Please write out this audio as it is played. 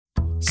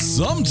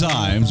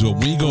Sometimes when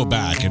we go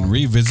back and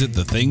revisit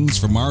the things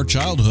from our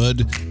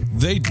childhood,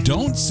 they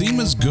don't seem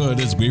as good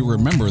as we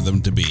remember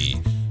them to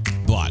be.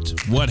 But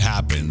what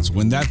happens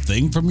when that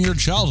thing from your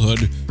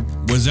childhood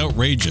was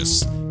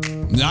outrageous?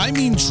 I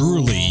mean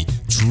truly,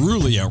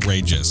 truly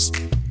outrageous.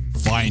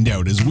 Find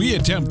out as we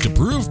attempt to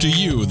prove to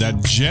you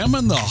that Jem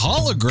and the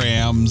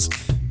Holograms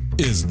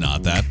is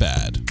not that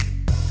bad.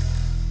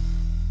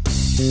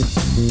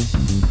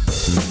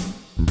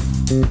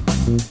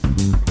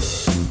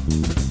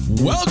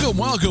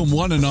 Welcome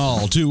one and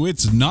all to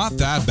It's Not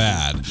That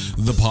Bad,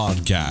 the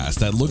podcast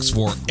that looks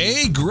for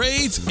A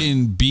grades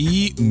in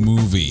B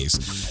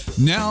movies.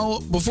 Now,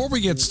 before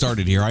we get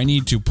started here, I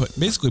need to put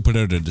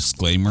out a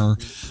disclaimer.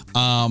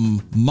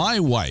 My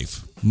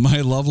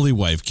lovely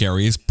wife,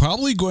 Carrie, is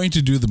probably going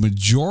to do the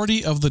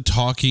majority of the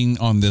talking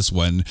on this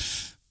one.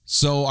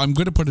 So I'm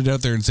going to put it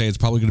out there and say it's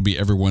probably going to be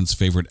everyone's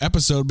favorite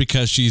episode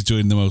because she's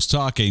doing the most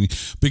talking,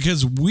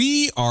 because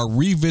we are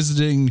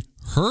revisiting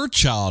her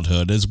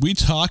childhood as we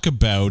talk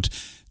about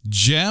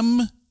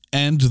Jem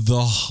and the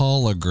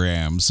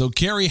Holograms. So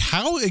Carrie,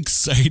 how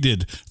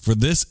excited for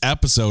this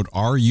episode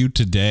are you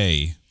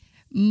today?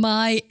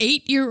 My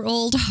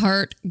 8-year-old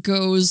heart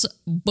goes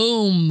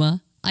boom.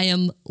 I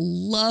am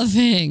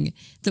loving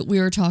that we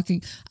are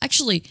talking.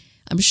 Actually,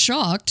 I'm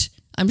shocked.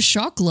 I'm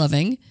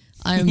shock-loving.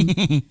 I'm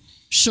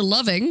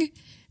shaloving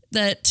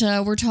that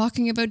we're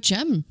talking about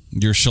Jem.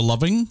 You're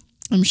shaloving?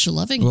 I'm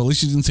shaloving. Well, at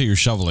least you didn't say you're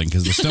shoveling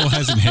because the snow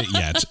hasn't hit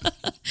yet.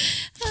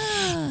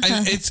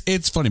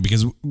 It's funny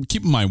because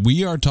keep in mind,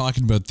 we are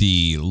talking about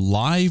the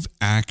live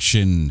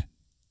action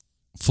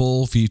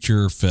full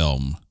feature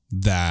film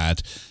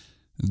that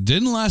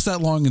didn't last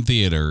that long in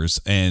theaters,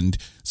 and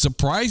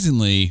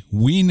surprisingly,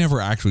 we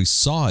never actually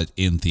saw it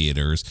in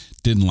theaters.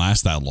 Didn't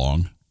last that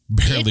long.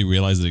 Barely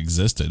realized it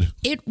existed.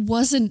 It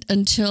wasn't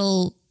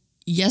until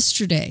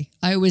yesterday.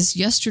 I was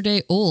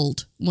yesterday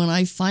old when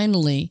I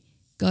finally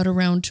got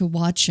around to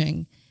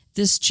watching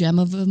this gem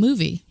of a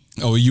movie.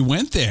 Oh, you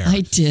went there.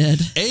 I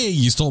did. A,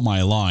 you stole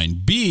my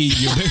line. B,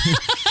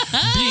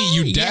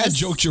 you dad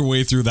joked your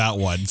way through that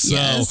one. So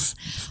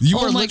you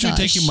are literally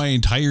taking my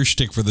entire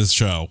shtick for this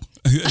show.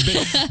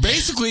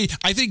 Basically,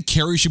 I think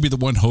Carrie should be the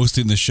one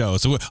hosting the show.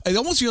 So it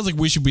almost feels like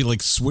we should be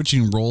like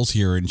switching roles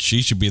here, and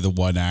she should be the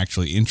one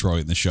actually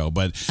introing the show.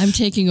 But I'm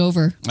taking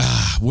over.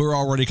 We're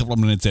already a couple of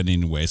minutes in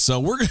anyway, so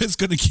we're just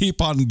going to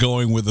keep on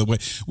going with the way.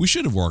 We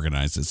should have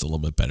organized this a little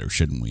bit better,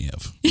 shouldn't we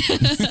have?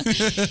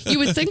 You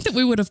would think that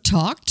we would have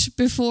talked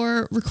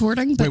before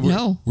recording, but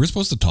no. We're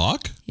supposed to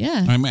talk?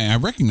 Yeah. I mean, I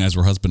recognize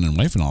we're husband and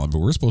wife and all that, but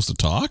we're supposed to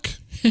talk?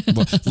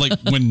 Like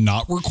when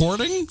not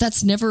recording?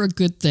 That's never a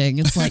good thing.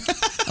 It's like,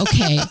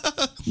 okay,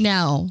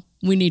 now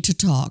we need to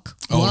talk.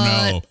 Oh, what?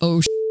 no.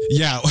 Oh,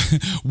 yeah.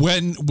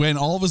 When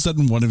all of a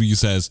sudden one of you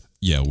says,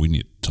 yeah, we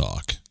need to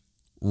talk,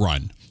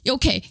 run.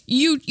 Okay,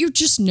 you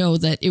just know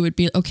that it would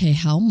be, okay,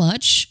 how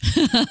much?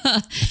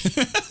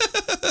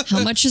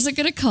 How much is it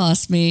going to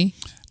cost me?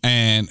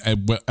 And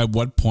at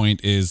what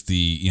point is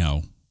the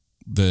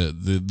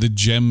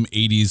Jem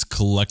 80s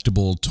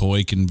collectible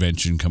toy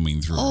convention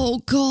coming through? Oh,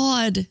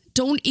 God.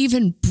 Don't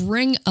even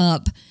bring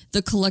up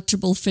the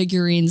collectible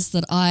figurines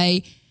that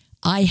I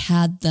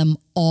had them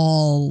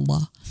all.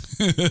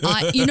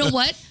 You know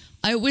what?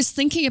 I was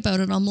thinking about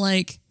it. I'm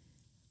like,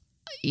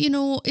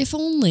 if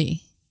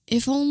only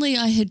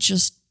I had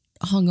just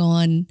hung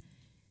on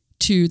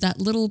to that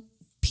little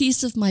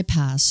piece of my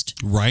past.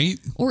 Right?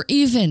 Or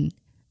even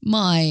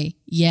my,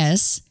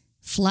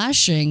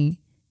 flashing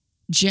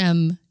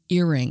Jem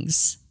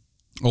earrings.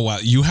 Oh, wow.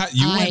 You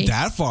went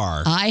that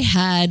far. I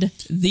had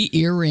the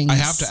earrings. I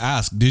have to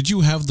ask, did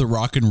you have the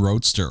Rockin'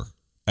 Roadster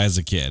as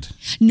a kid?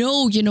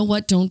 No, you know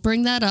what? Don't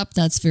bring that up.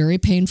 That's very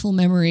painful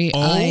memory.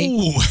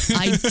 Oh.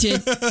 I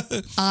did.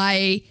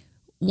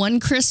 One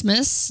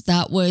Christmas,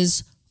 that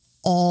was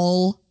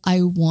all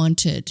I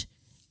wanted.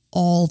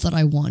 All that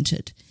I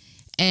wanted.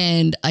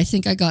 And I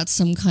think I got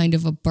some kind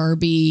of a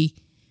Barbie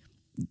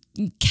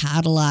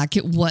Cadillac.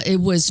 It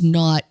was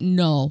not.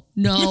 No.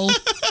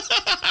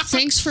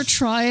 Thanks for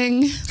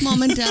trying,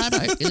 Mom and Dad.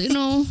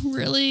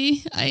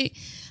 Really, I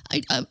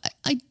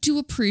do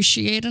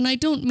appreciate, and I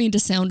don't mean to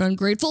sound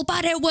ungrateful,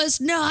 but it was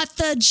not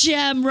the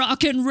Jem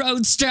Rockin'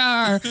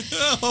 Roadster.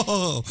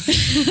 Oh.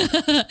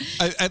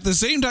 At the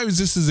same time as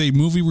this is a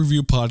movie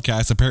review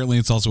podcast, apparently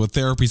it's also a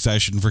therapy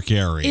session for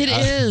Carrie. It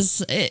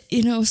is.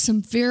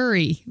 Some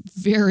very,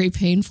 very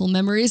painful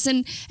memories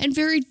and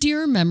very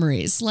dear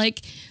memories.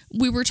 Like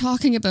we were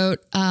talking about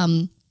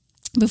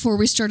before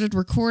we started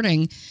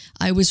recording,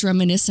 I was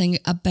reminiscing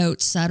about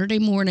Saturday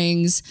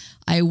mornings.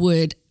 I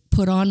would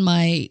put on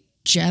my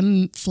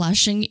Jem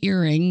flashing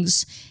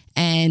earrings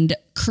and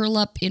curl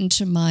up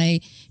into my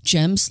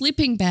Jem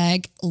sleeping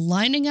bag,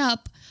 lining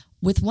up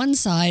with one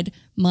side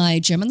my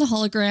Jem and the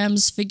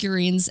Holograms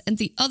figurines, and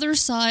the other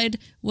side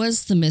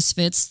was the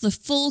Misfits, the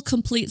full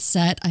complete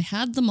set. I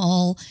had them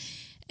all,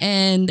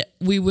 and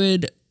we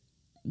would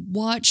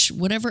watch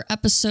whatever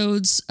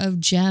episodes of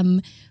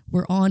Jem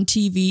were on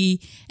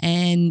TV,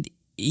 and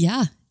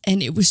yeah,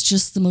 And it was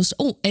just the most,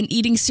 and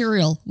eating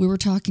cereal. We were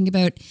talking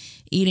about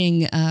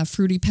eating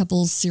Fruity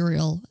Pebbles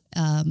cereal,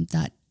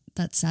 that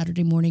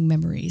Saturday morning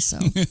memory. So,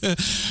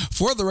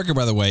 for the record,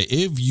 by the way,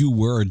 if you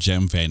were a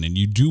Jem fan and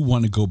you do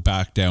want to go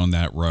back down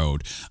that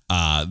road,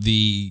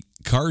 the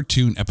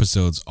cartoon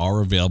episodes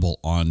are available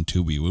on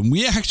Tubi. When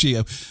we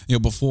actually,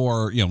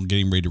 before,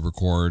 getting ready to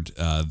record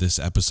this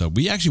episode,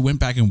 we actually went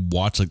back and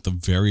watched like the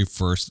very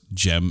first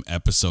Jem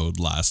episode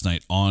last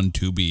night on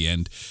Tubi,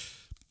 and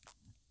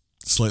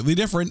slightly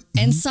different.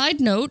 And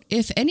side note,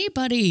 if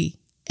anybody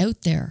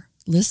out there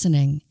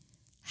listening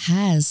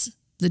has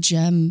the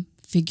Jem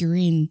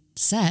figurine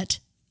set,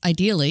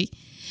 ideally,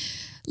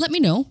 let me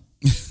know.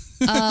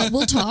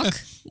 We'll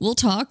talk. We'll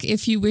talk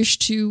if you wish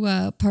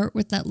to part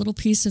with that little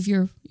piece of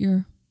your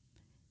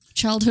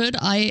childhood.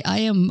 I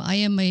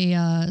am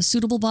a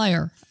suitable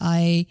buyer.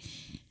 I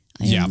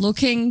am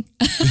looking.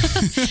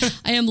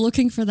 I am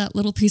looking for that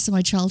little piece of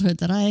my childhood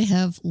that I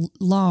have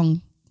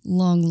long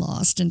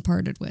lost and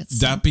parted with.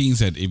 So. That being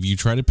said, if you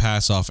try to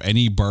pass off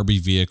any Barbie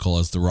vehicle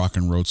as the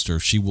Rockin' Roadster,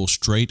 she will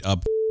straight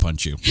up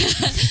punch you.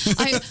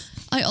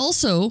 I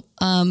also,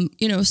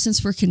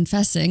 since we're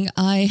confessing,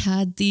 I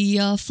had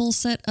the full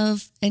set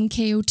of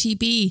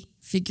NKOTB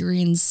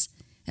figurines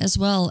as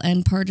well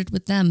and parted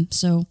with them.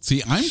 So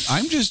see,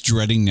 I'm just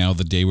dreading now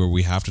the day where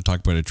we have to talk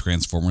about a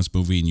Transformers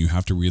movie and you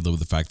have to relive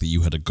the fact that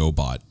you had a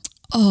GoBot.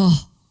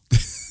 Oh,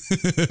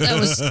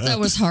 that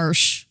was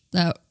harsh.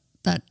 That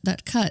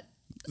cut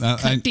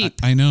deep.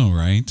 I know,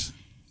 right?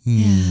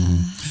 Yeah.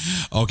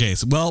 Okay,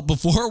 so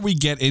before we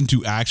get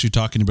into actually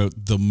talking about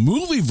the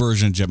movie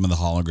version of Jem and the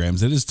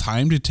Holograms, it is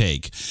time to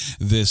take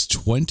this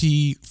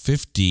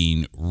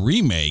 2015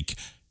 remake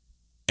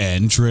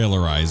and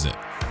trailerize it.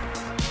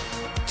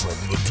 From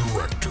the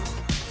director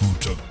who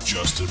took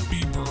Justin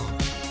Bieber,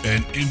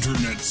 an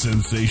internet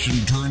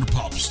sensation turned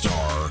pop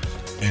star,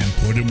 and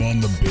put him on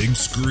the big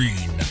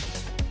screen,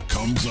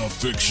 comes a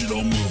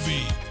fictional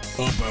movie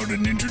about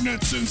an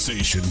internet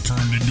sensation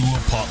turned into a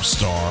pop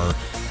star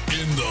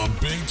in the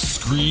big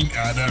screen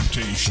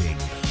adaptation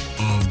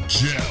of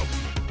Jem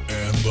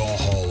and the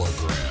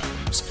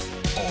Holograms.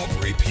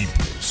 Aubrey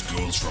Peoples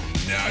goes from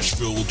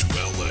Nashville to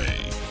LA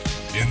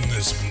in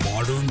this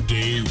modern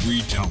day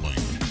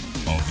retelling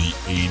of the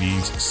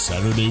 80s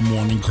Saturday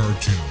morning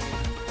cartoon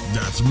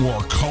that's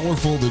more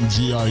colorful than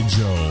G.I.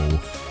 Joe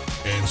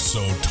and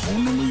so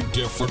tonally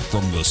different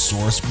from the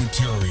source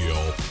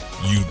material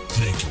you'd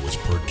think it was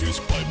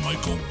produced by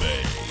Michael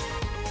Bay.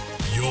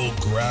 You'll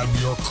grab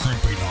your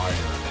crimping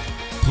iron,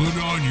 put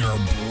on your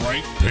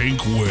bright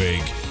pink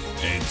wig,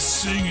 and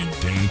sing and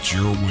dance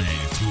your way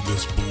through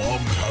this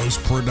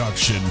Blumhouse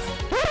production.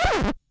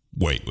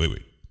 Wait.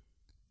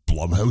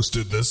 Blumhouse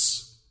did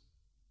this?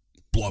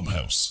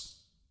 Blumhouse.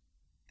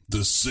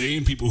 The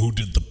same people who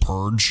did The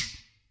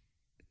Purge,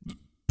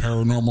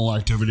 Paranormal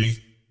Activity,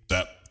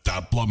 that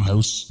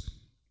Blumhouse,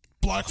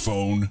 Black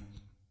Phone,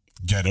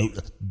 Get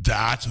Out,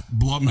 that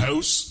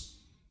Blumhouse?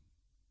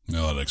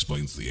 Well, that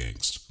explains the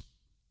angst.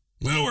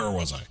 Well, where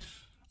was I?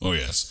 Oh,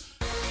 yes.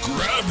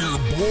 Grab your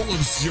bowl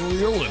of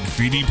cereal and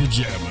feety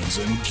pajamas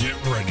and get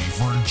ready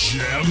for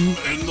Jem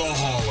and the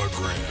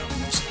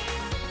Holograms.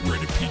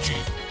 Rated PG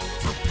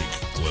for pink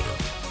glitter.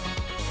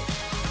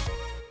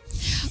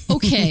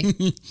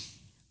 Okay.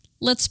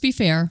 Let's be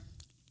fair.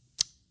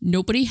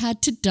 Nobody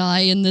had to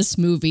die in this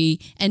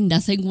movie and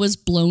nothing was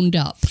blown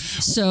up.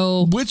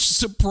 So, which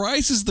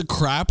surprises the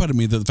crap out of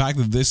me, the fact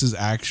that this is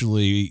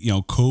actually,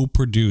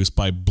 co-produced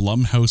by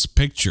Blumhouse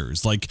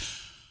Pictures. Like,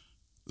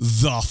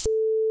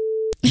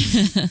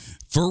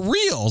 for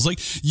reals. Like,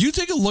 you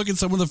take a look at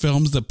some of the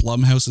films that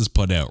Blumhouse has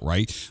put out,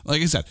 right?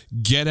 Like I said,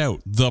 Get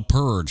Out, The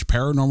Purge,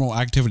 Paranormal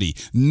Activity.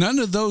 None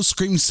of those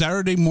scream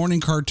Saturday morning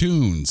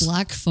cartoons.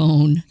 Black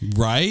Phone.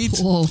 Right?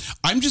 Whoa.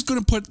 I'm just going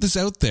to put this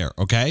out there,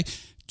 okay?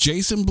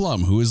 Jason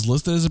Blum, who is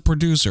listed as a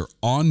producer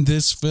on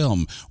this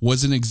film,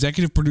 was an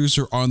executive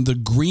producer on The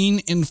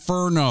Green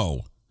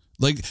Inferno.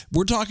 Like,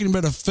 we're talking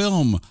about a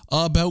film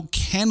about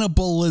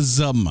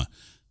cannibalism.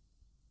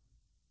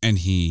 And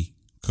he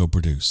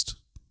co-produced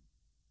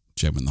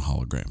Jem and the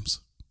Holograms.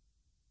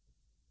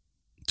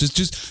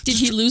 Did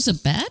he lose a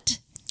bet?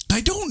 I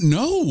don't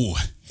know.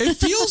 It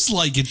feels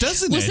like it,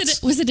 doesn't it?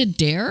 Was it a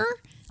dare?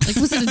 Like,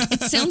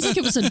 it sounds like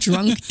it was a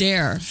drunk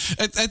dare.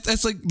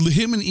 That's like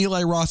him and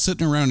Eli Roth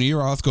sitting around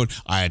Eli Roth going,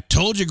 I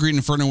told you Green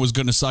Inferno was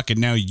going to suck, and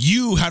now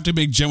you have to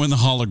make Jem and the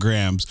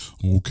Holograms.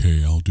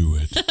 Okay, I'll do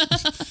it.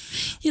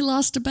 He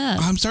lost a bet.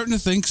 I'm starting to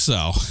think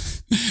so.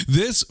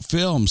 This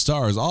film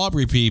stars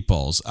Aubrey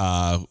Peoples.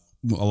 A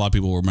lot of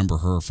people remember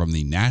her from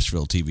the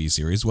Nashville TV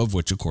series, of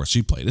which, of course,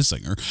 she played a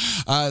singer.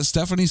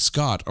 Stephanie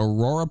Scott,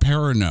 Aurora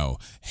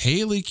Perrineau,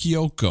 Haley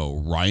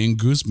Kiyoko, Ryan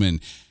Guzman,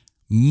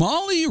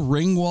 Molly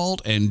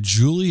Ringwald, and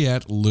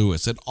Juliette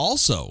Lewis. It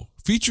also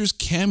features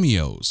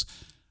cameos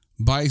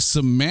by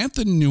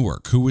Samantha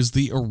Newark, who was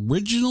the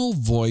original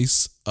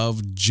voice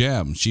of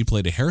Jem. She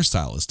played a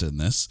hairstylist in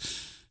this.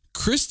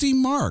 Christy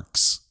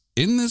Marks.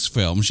 In this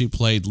film, she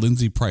played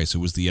Lindsay Price, who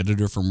was the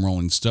editor from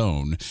Rolling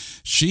Stone.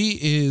 She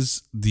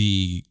is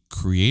the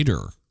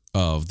creator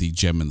of the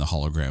Jem and the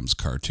Holograms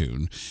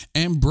cartoon,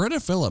 and Britta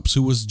Phillips,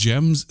 who was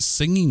Jem's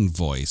singing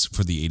voice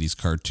for the 80s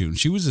cartoon.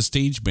 She was a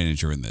stage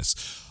manager in this.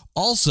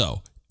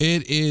 Also,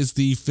 it is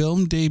the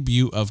film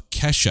debut of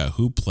Kesha,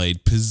 who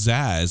played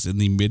Pizzazz in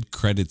the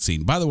mid-credit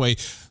scene. By the way,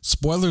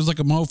 spoilers like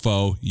a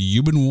mofo,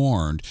 you've been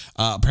warned.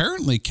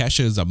 Apparently,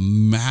 Kesha is a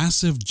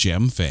massive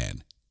Jem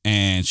fan,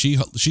 and she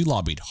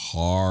lobbied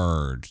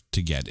hard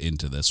to get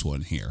into this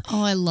one here.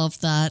 Oh, I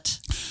love that.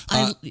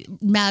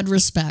 Mad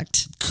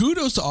respect.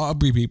 Kudos to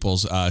Aubrey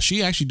Peoples.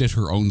 She actually did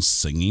her own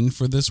singing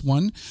for this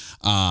one.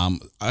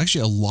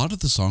 Actually, a lot of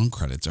the song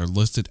credits are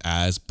listed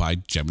as by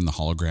Jem and the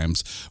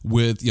Holograms,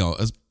 with,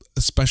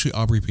 especially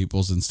Aubrey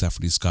Peoples and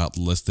Stephanie Scott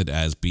listed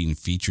as being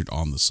featured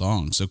on the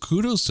song. So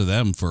kudos to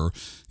them for,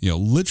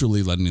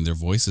 literally lending their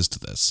voices to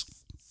this.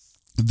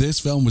 This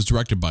film was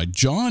directed by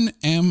John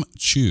M.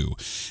 Chu,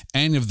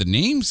 and if the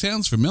name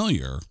sounds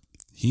familiar,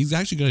 he's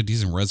actually got a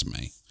decent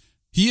resume.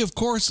 He, of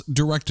course,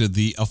 directed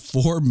the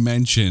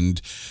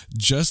aforementioned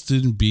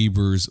Justin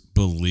Bieber's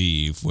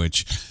Believe,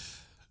 which,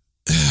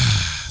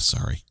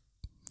 sorry,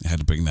 I had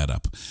to bring that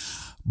up.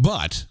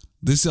 But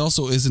this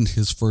also isn't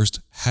his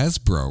first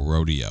Hasbro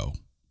rodeo,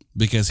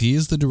 because he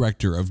is the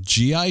director of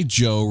G.I.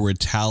 Joe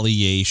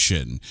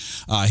Retaliation.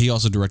 He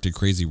also directed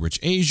Crazy Rich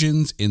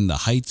Asians, In the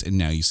Heights, and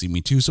Now You See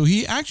Me Too. So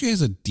he actually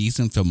has a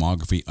decent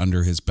filmography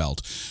under his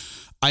belt.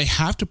 I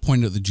have to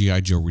point out the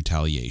G.I. Joe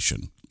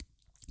Retaliation,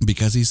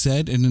 because he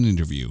said in an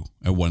interview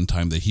at one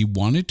time that he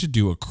wanted to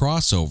do a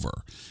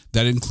crossover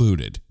that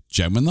included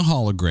Jem and the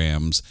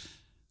Holograms,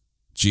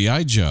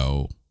 G.I.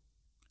 Joe,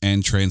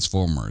 and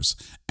Transformers.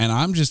 And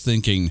I'm just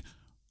thinking,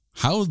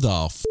 how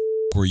the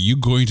were you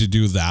going to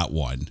do that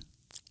one?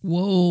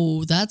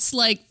 Whoa, that's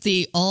like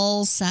the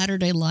all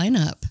Saturday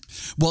lineup.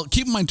 Well,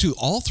 keep in mind too,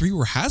 all three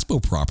were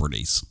Hasbro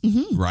properties,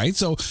 right?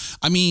 So,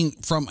 I mean,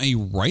 from a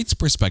rights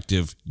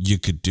perspective, you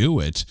could do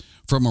it.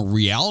 From a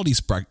reality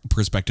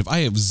perspective,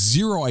 I have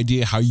zero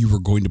idea how you were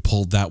going to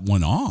pull that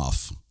one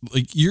off.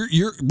 Like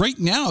you're right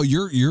now,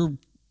 you're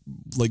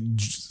like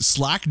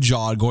slack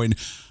jawed going,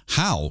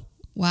 how?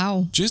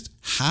 Wow. Just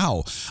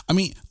how? I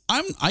mean,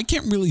 I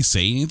can't really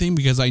say anything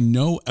because I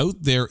know out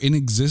there in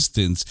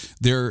existence,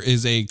 there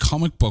is a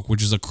comic book,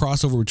 which is a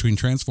crossover between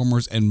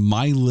Transformers and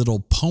My Little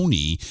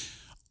Pony,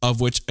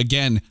 of which,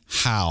 again,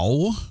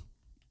 how?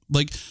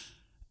 Like,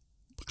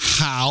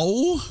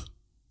 how?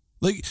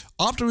 Like,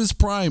 Optimus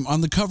Prime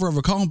on the cover of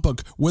a comic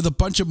book with a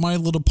bunch of My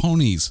Little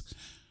Ponies.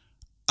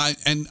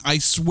 I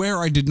swear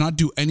I did not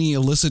do any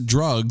illicit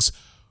drugs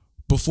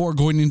before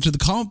going into the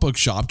comic book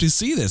shop to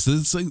see this.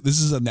 This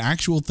is an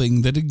actual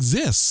thing that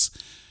exists.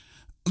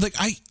 Like,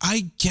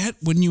 I get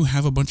when you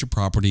have a bunch of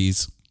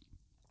properties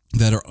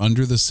that are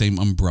under the same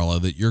umbrella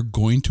that you're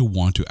going to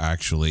want to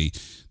actually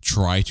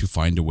try to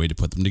find a way to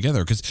put them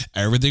together, because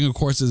everything, of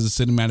course, is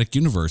a cinematic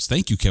universe.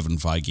 Thank you, Kevin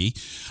Feige.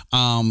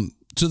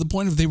 To the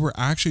point of they were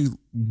actually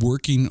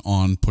working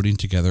on putting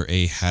together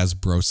a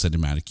Hasbro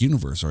cinematic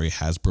universe, or a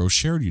Hasbro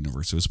shared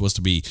universe. It was supposed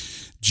to be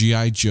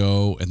G.I.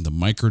 Joe and the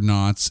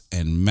Micronauts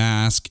and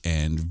Mask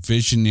and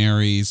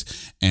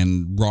Visionaries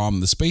and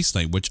Rom the Space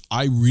Knight, which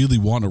I really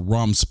want a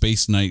Rom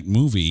Space Knight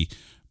movie.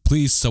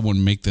 Please,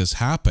 someone make this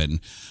happen.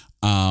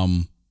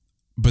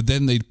 But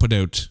then they put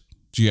out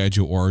G.I.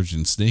 Joe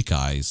Origin Snake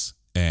Eyes,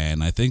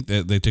 and I think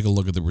that they took a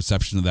look at the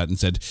reception of that and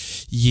said,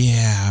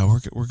 yeah,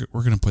 we're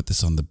going to put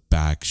this on the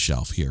back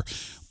shelf here.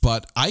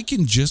 But I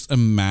can just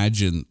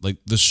imagine like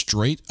the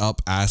straight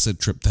up acid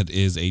trip that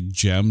is a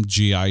Jem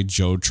G.I.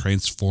 Joe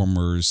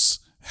Transformers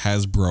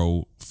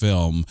Hasbro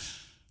film.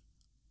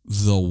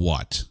 The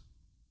what?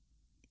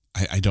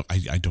 I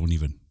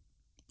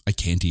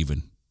can't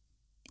even.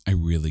 I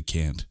really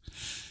can't.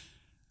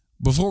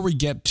 Before we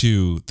get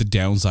to the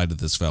downside of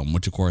this film,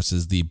 which of course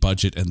is the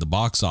budget and the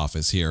box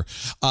office here,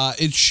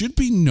 it should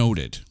be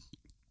noted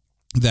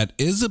that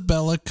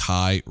Isabella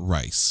Kai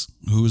Rice,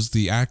 who is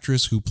the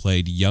actress who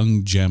played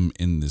young Jem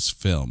in this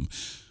film,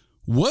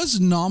 was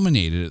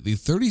nominated at the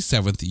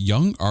 37th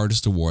Young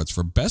Artist Awards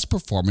for Best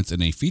Performance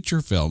in a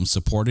Feature Film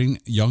supporting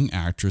young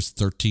actress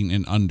 13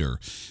 and under.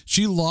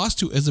 She lost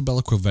to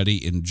Isabella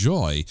Crovetti in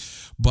Joy,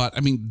 but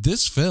I mean,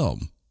 this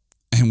film,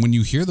 and when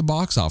you hear the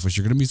box office,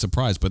 you're going to be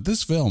surprised. But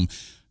this film,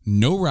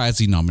 no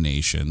Razzie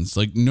nominations,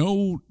 like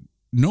no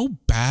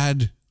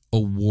bad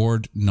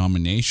award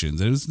nominations.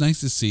 And it was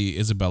nice to see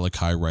Isabella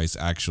Kai Rice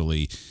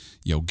actually,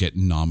 get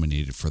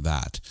nominated for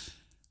that.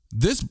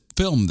 This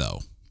film,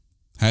 though,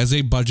 has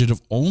a budget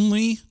of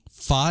only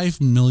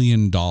 $5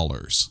 million,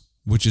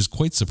 which is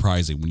quite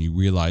surprising when you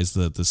realize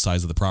the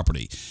size of the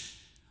property.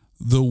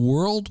 The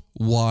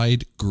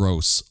worldwide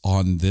gross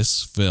on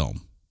this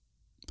film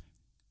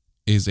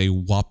is a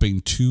whopping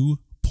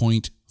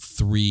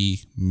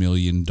 $2.3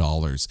 million.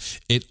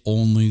 It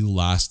only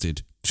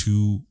lasted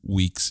 2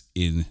 weeks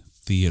in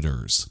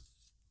theaters.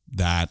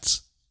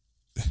 That's...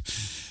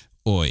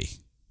 Oi.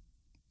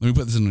 Let me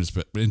put this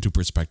into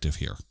perspective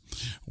here.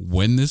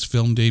 When this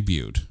film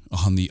debuted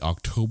on the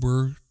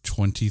October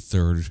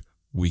 23rd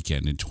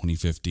weekend in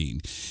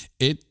 2015,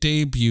 it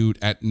debuted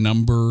at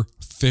number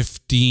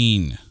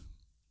 15.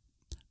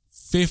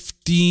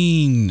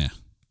 15.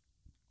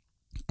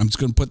 I'm just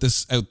going to put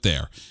this out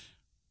there.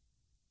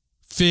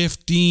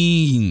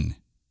 15.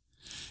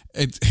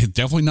 It's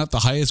definitely not the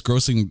highest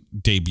grossing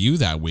debut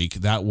that week.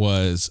 That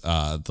was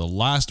The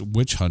Last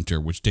Witch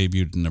Hunter, which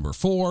debuted at number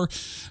 4.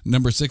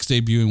 Number 6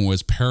 debuting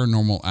was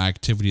Paranormal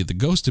Activity: The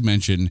Ghost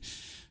Dimension.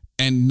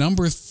 And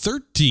number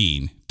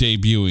 13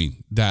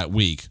 debuting that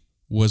week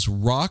was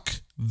Rock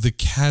the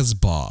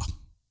Casbah.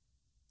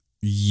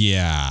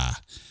 Yeah.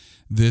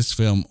 This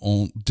film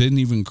didn't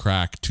even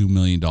crack $2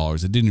 million.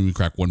 It didn't even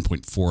crack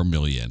 $1.4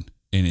 million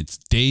in its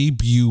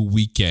debut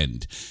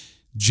weekend.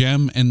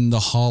 Jem and the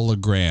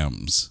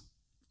Holograms.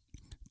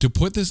 To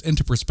put this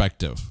into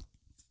perspective,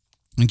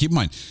 and keep in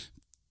mind,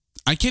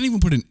 I can't even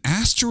put an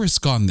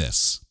asterisk on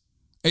this.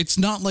 It's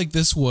not like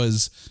this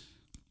was,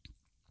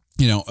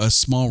 a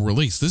small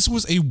release. This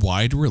was a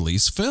wide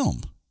release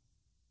film.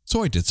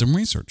 So I did some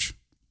research.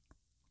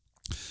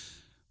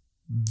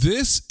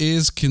 This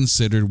is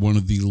considered one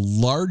of the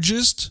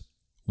largest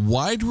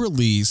wide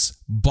release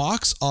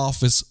box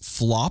office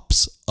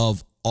flops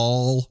of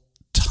all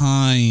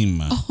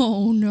time.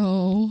 Oh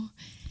no.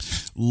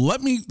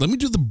 Let me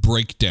do the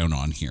breakdown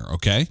on here,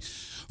 okay?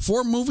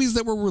 For movies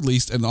that were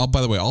released, and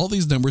by the way, all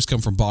these numbers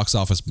come from Box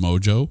Office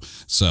Mojo,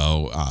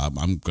 so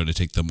I'm going to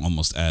take them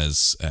almost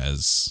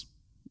as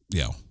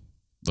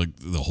like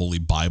the holy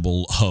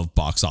Bible of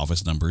box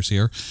office numbers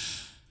here.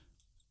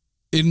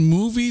 In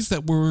movies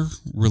that were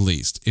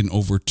released in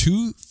over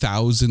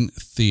 2,000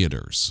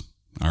 theaters,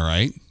 all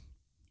right,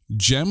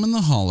 Jem and the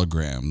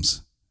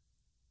Holograms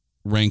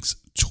ranks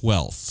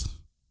 12th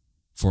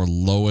for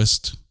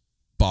lowest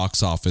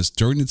box office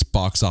during its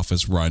box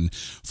office run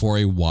for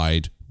a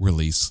wide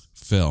release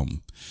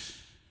film.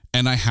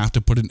 And I have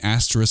to put an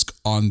asterisk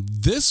on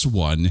this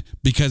one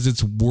because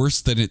it's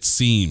worse than it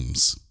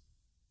seems.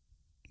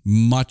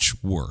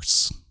 Much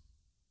worse.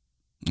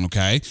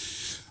 Okay?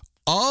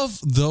 Of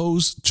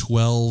those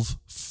 12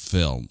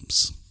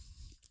 films,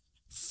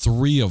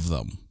 3 of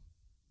them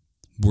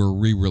were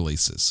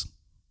re-releases.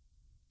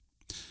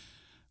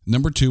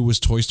 Number 2 was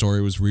Toy Story.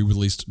 It was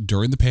re-released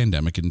during the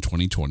pandemic in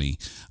 2020.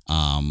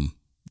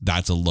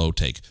 That's a low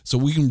take. So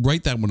we can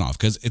write that one off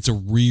because it's a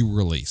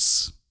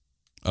re-release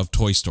of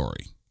Toy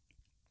Story.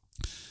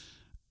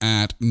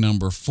 At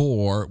number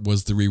 4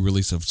 was the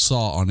re-release of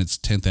Saw on its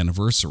 10th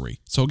anniversary.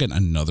 So again,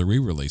 another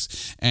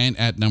re-release. And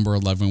at number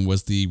 11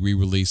 was the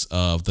re-release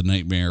of The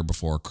Nightmare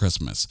Before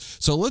Christmas.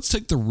 So let's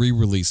take the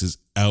re-releases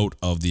out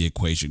of the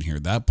equation here.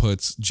 That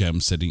puts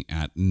Jem sitting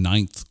at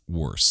 9th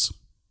worst.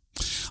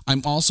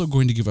 I'm also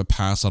going to give a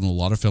pass on a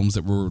lot of films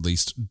that were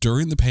released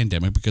during the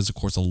pandemic because, of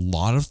course, a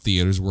lot of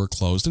theaters were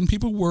closed and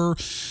people were,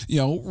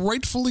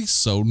 rightfully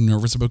so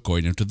nervous about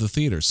going into the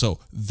theater. So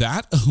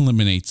that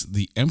eliminates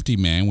The Empty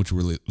Man, which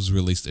was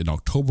released in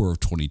October of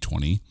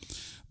 2020,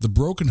 The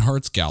Broken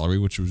Hearts Gallery,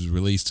 which was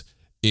released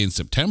in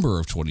September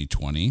of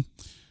 2020,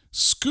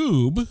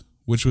 Scoob,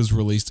 which was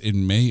released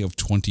in May of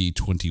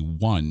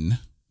 2021,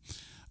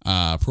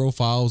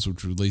 Profiles,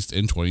 which was released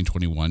in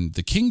 2021,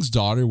 The King's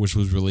Daughter, which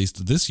was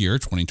released this year,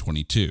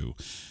 2022.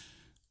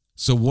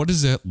 So what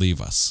does that leave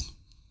us?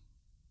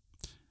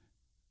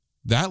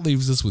 That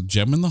leaves us with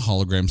Jem and the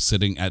Holograms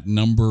sitting at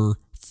number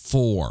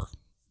 4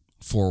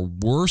 for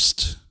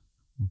worst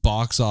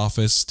box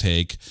office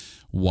take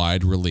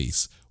wide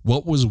release.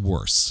 What was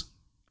worse?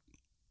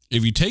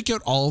 If you take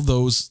out all of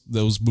those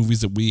movies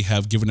that we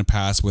have given a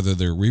pass, whether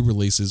they're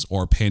re-releases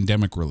or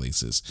pandemic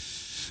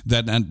releases,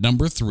 then at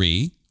number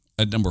 3,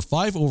 at number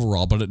 5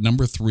 overall, but at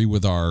number 3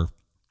 with our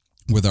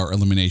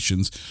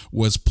eliminations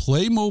was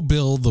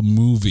Playmobil the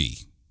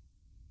movie.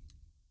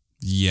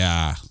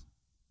 Yeah,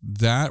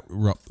 that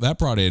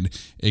brought in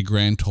a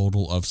grand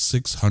total of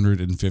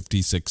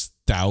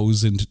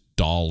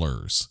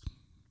 $656,000.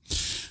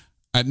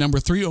 At number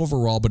 3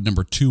 overall, but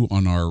number 2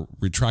 on our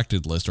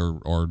retracted list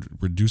or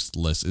reduced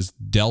list is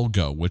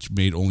Delgo, which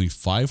made only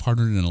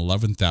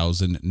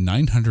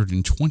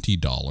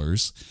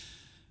 $511,920.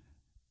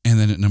 And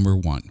then at number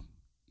 1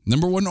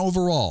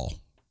 overall,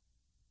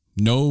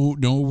 no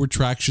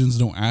retractions,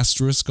 no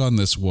asterisk on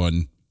this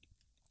one,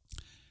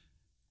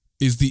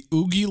 is the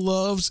Oogie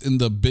Loves in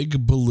the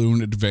Big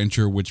Balloon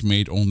Adventure, which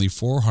made only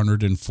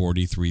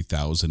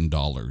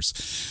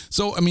 $443,000.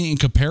 So, in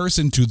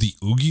comparison to the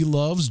Oogie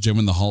Loves, Jem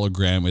and the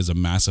Hologram is a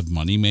massive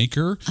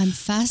moneymaker. I'm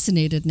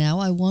fascinated now.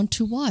 I want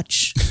to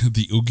watch.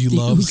 The Oogie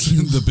Loves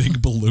in the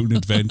Big Balloon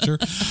Adventure.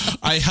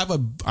 I have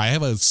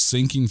a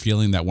sinking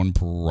feeling that one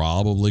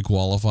probably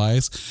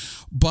qualifies.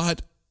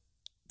 But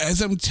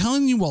as I'm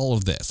telling you all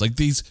of this, like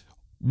these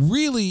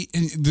really,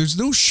 and there's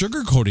no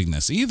sugarcoating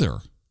this either.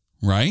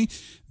 Right?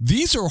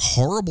 These are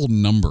horrible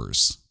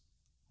numbers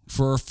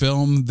for a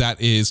film that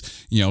is,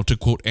 to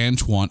quote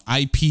Antoine,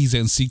 IPs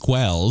and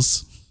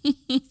sequels.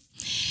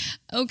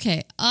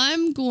 Okay,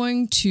 I'm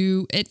going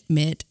to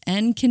admit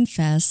and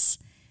confess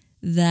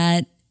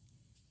that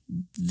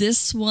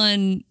this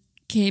one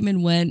came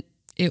and went.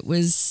 It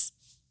wasn't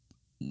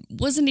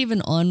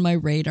even on my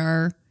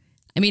radar.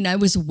 I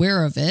was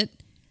aware of it.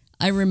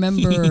 I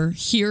remember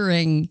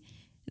hearing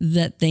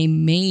that they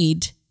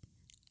made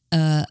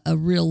a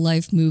real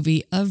life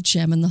movie of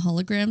Jem and the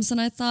Holograms,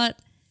 and I thought,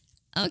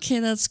 okay,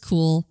 that's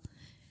cool.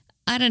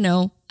 I don't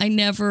know. I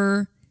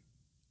never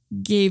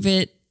gave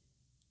it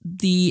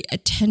the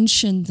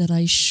attention that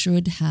I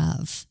should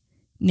have.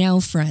 Now,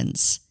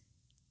 friends,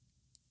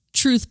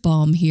 truth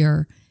bomb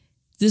here.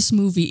 This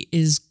movie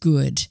is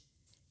good.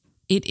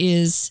 It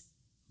is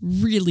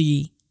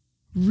really,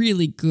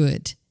 really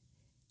good.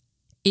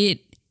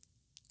 It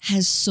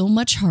has so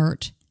much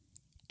heart.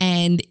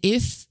 And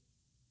if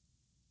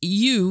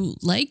you,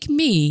 like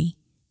me,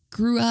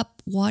 grew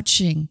up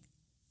watching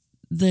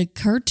the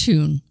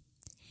cartoon,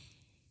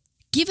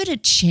 give it a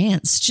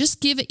chance.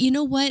 Just give it, you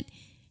know what?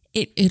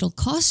 It'll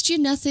cost you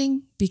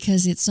nothing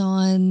because it's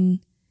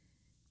on...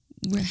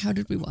 How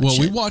did we watch it? Well,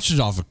 we watched it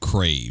off of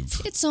Crave.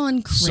 It's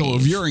on Crave. So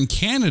if you're in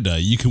Canada,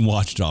 you can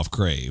watch it off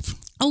Crave.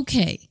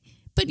 Okay.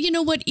 But you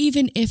know what?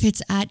 Even if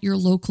it's at your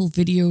local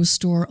video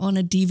store on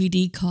a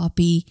DVD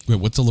copy... Wait,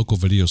 what's a local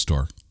video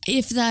store?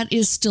 If that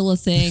is still a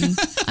thing.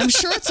 I'm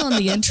sure it's on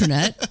the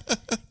internet.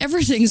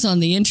 Everything's on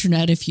the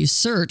internet if you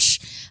search.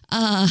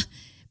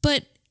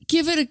 But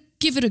give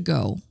it a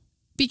go.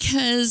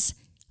 Because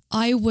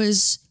I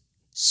was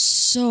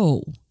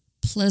so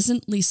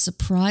pleasantly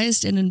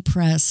surprised and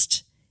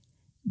impressed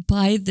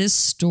by this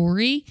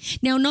story.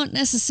 Now, not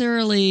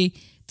necessarily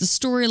the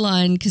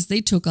storyline, because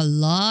they took a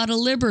lot of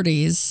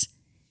liberties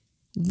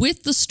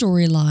with the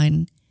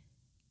storyline,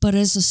 but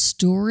as a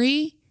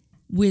story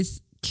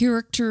with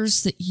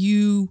characters that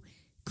you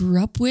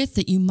grew up with,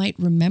 that you might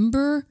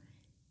remember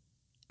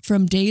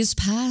from days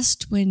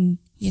past when,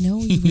 you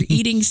were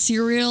eating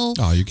cereal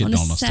on a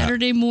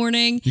Saturday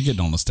morning. You're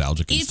getting all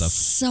nostalgic and stuff. It's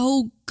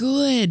so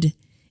good.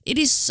 It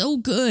is so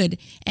good.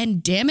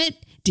 And damn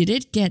it, did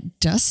it get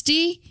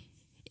dusty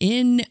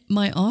in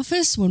my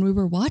office when we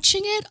were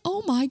watching it?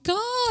 Oh my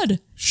God.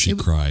 She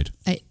cried.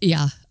 I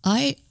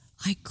cried.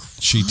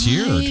 She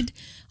teared.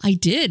 I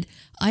did.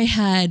 I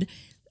had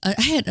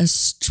a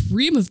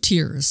stream of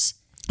tears.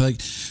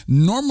 Like,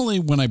 normally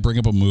when I bring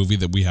up a movie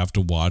that we have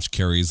to watch,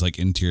 Carrie's like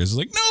in tears.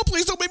 Like, no,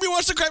 please don't make me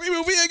watch the crappy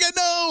movie again.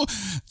 No.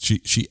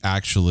 She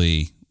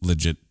actually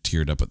legit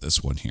teared up at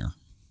this one here.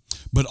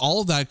 But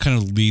all of that kind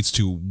of leads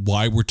to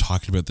why we're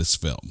talking about this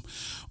film.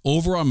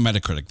 Over on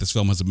Metacritic, this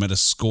film has a meta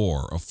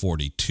score of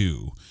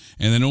 42.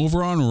 And then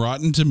over on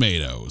Rotten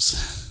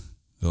Tomatoes,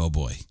 oh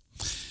boy,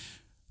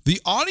 the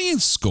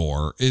audience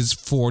score is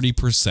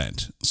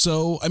 40%.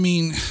 So, I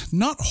mean,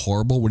 not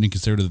horrible when you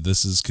consider that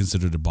this is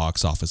considered a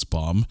box office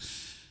bomb.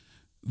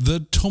 The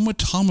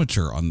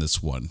tomatometer on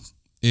this one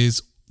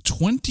is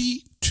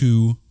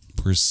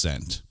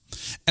 22%.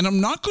 And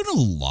I'm not going to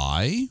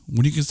lie,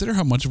 when you consider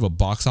how much of a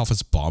box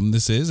office bomb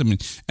this is, I mean,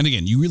 and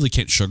again, you really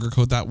can't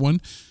sugarcoat that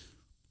one.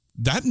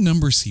 That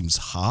number seems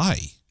high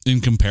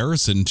in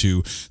comparison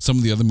to some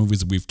of the other movies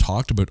that we've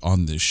talked about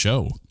on this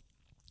show.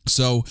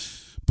 So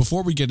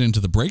before we get into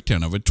the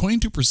breakdown of it,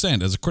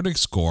 22% as a critic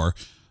score,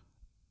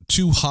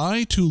 too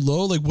high, too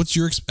low? Like, what's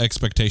your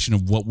expectation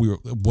of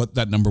what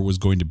that number was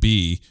going to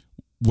be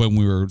when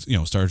we were,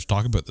 started to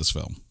talk about this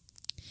film?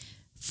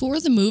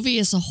 For the movie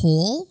as a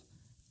whole,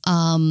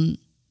 I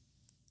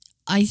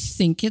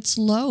think it's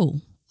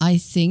low. I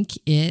think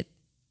it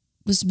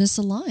was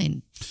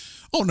misaligned.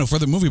 Oh, no, for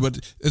the movie, but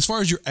as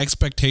far as your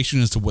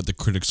expectation as to what the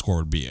critic score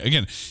would be,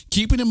 again,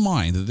 keeping in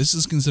mind that this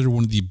is considered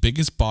one of the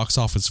biggest box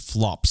office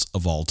flops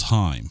of all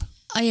time.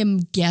 I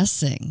am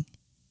guessing,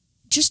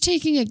 just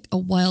taking a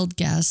wild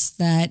guess,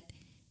 that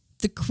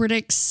the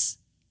critics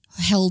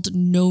held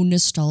no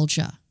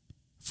nostalgia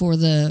for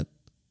the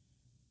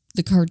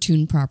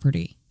cartoon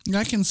property.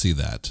 I can see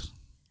that.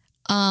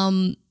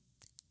 And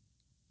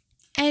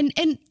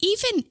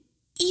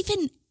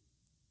even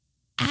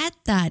at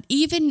that,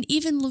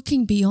 even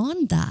looking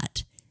beyond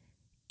that,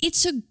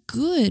 it's a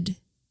good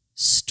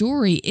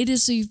story. It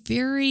is a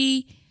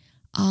very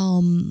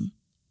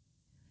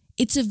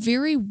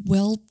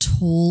well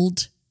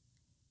told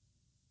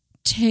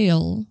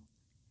tale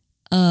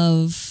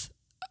of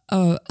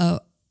a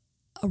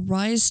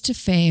rise to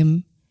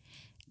fame,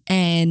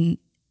 and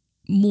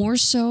more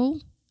so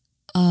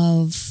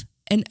of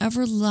an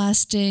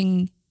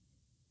everlasting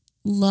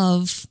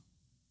love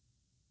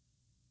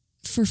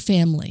for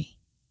family,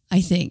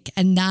 I think.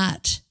 And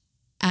that,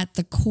 at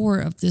the core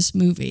of this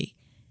movie,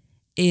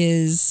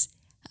 is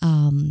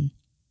it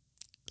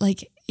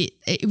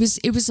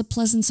was a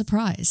pleasant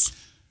surprise.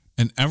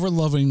 An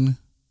everlasting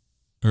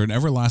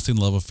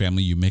love of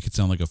family. You make it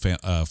sound like a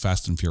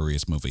Fast and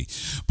Furious movie.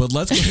 But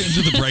let's get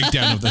into the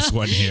breakdown of this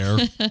one here.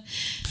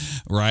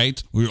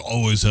 Right? We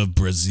always have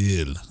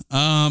Brazil.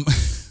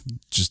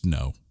 Just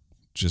no.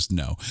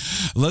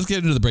 Let's get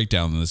into the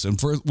breakdown of this.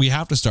 And first, we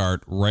have to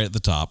start right at the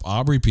top.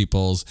 Aubrey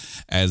Peoples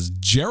as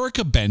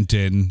Jerrica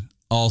Benton,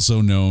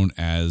 also known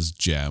as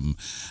Jem.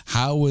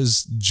 How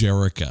was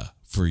Jerrica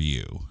for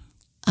you?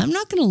 I'm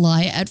not going to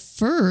lie. At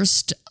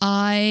first,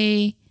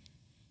 I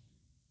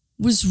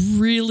was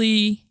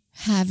really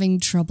having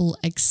trouble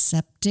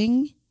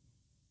accepting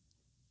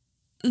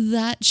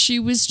that she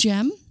was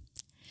Jem,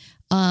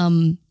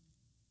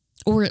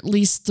 or at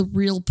least the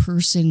real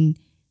person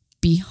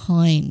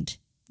behind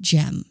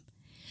Jem.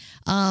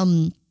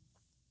 In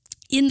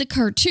the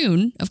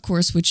cartoon, of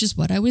course, which is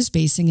what I was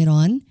basing it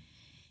on,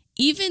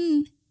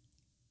 even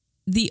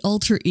the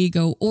alter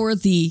ego,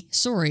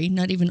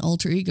 not even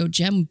alter ego,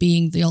 Jem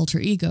being the alter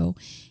ego,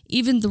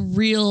 even the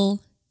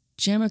real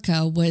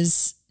Jemica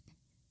was,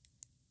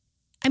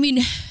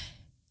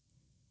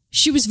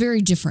 she was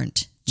very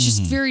different.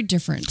 Just very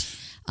different.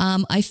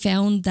 I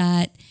found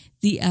that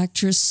the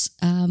actress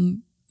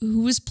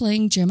who was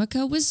playing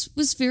Jemica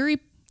was very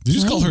Did you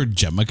just call her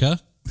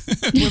Jemica?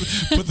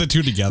 put the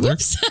two together.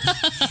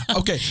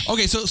 Okay.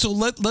 So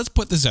let's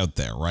put this out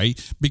there, right?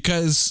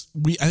 Because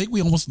I think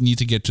we almost need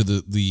to get to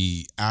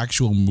the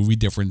actual movie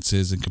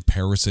differences in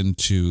comparison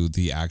to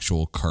the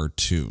actual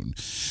cartoon.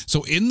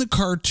 So in the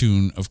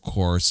cartoon, of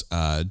course,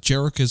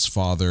 Jerica's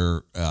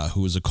father,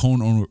 who is a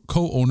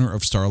co-owner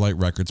of Starlight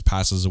Records,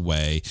 passes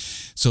away.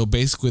 So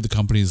basically, the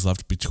company is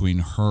left between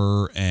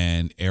her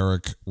and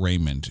Eric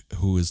Raymond,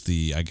 who is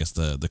the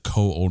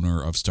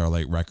co-owner of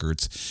Starlight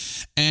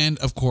Records, and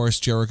of course,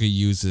 Jerica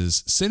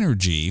uses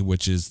Synergy,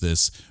 which is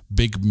this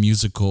big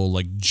musical,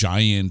 like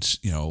giant,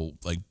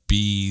 like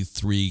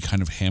B3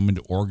 kind of Hammond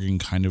organ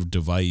kind of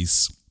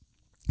device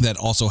that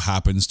also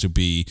happens to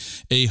be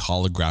a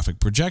holographic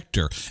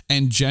projector.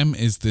 And Jem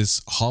is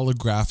this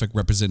holographic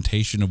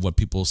representation of what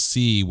people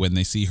see when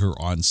they see her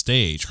on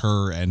stage,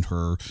 her and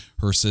her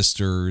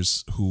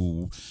sisters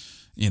who,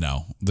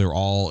 they're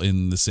all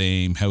in the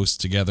same house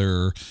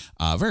together,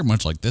 very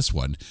much like this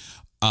one.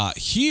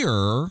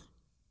 Here,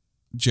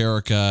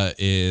 Jerica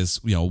is,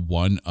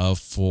 one of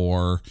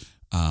 4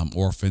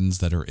 orphans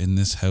that are in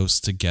this house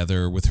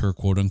together with her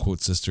quote unquote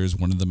sisters,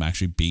 one of them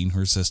actually being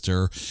her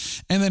sister.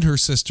 And then her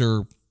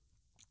sister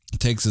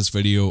takes this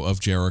video of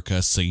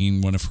Jerica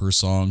singing one of her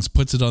songs,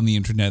 puts it on the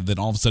internet, then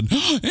all of a sudden,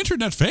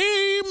 internet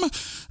fame.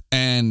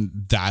 And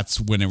that's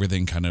when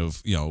everything kind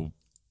of,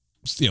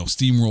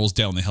 steamrolls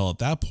down the hill at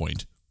that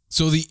point.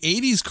 So the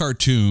 80s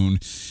cartoon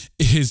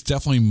is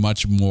definitely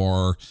much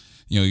more,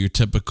 your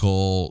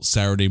typical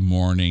Saturday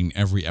morning,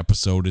 every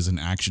episode is an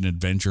action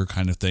adventure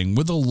kind of thing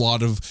with a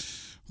lot of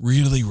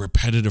really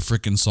repetitive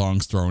freaking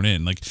songs thrown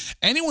in. Like,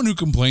 anyone who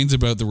complains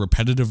about the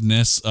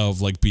repetitiveness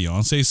of like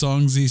Beyonce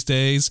songs these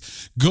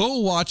days, go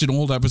watch an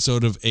old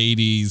episode of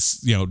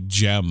 80s,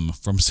 Jem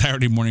from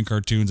Saturday morning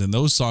cartoons. And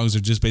those songs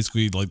are just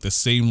basically like the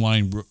same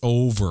line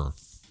over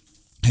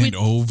and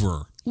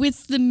over.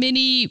 With the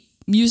mini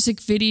music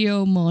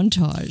video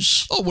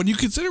montage. Oh, when you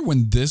consider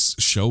when this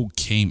show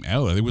came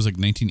out, I think it was like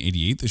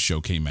 1988 the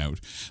show came out.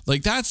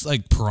 Like, that's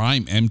like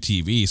prime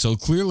MTV. So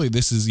clearly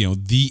this is, the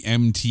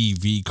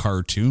MTV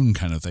cartoon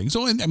kind of thing.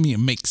 So, it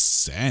makes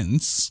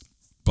sense,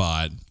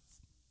 but.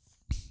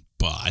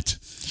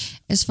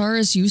 As far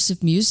as use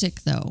of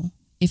music, though,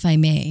 if I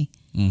may,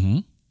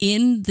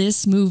 in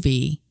this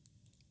movie,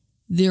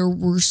 the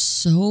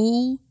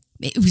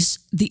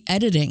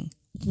editing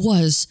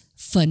was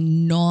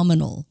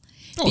phenomenal.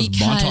 Oh, it was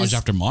montage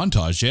after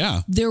montage,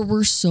 yeah. There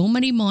were so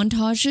many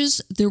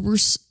montages. There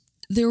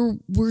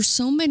were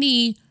so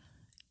many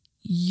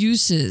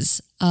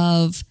uses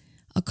of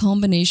a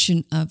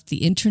combination of the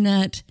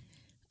internet,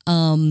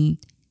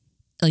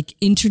 like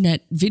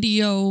internet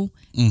video,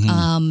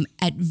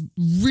 at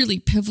really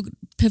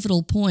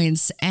pivotal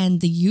points, and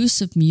the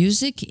use of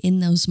music in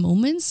those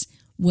moments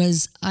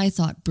was, I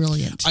thought,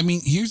 brilliant.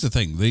 Here's the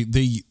thing: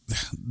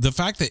 the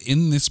fact that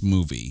in this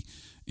movie,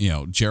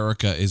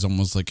 Jerica is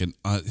almost like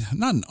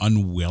not an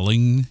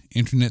unwilling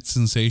internet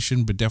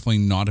sensation, but definitely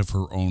not of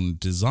her own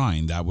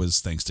design. That was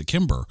thanks to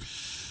Kimber.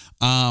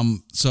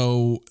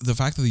 So the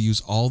fact that they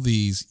use all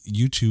these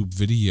YouTube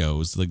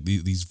videos, like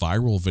these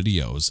viral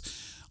videos,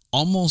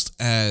 almost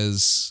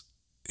as,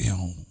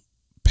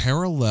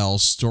 parallel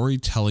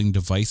storytelling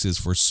devices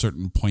for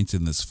certain points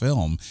in this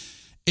film,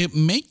 it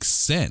makes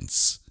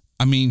sense.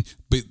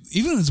 But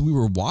even as we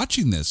were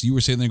watching this, you were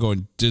sitting there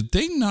going, did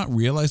they not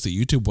realize that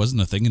YouTube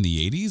wasn't a thing in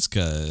the 80s?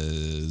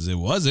 Because it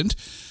wasn't.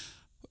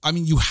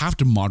 You have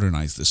to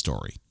modernize the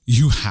story.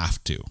 You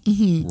have to,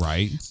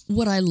 right?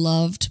 What I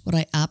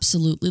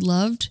absolutely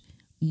loved,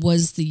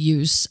 was the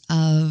use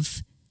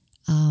of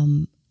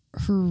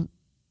her,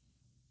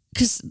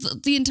 because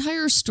the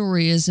entire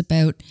story is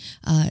about,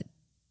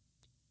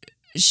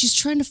 she's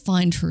trying to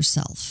find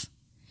herself,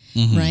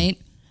 right?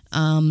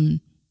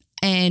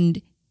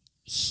 And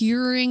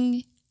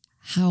hearing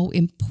how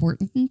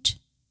important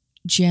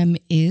Jem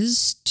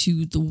is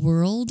to the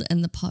world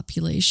and the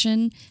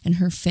population and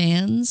her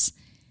fans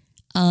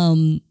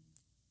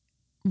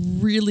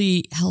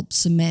really helped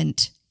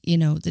cement,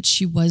 that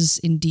she was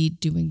indeed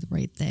doing the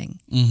right thing.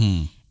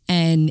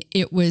 And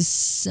it was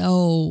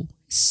so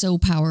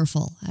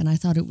powerful. And I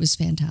thought it was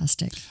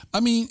fantastic.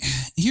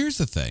 Here's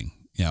the thing.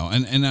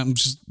 And I'm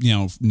just,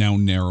 now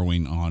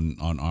narrowing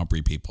on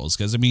Aubrey Peoples,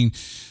 because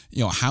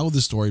how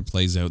the story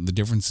plays out, the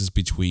differences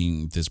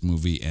between this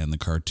movie and the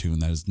cartoon,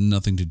 that has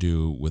nothing to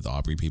do with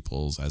Aubrey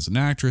Peoples as an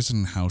actress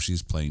and how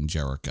she's playing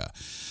Jerica.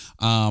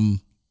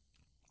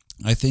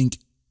 I think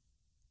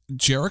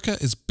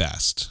Jerica is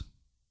best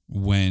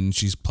when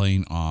she's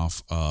playing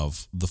off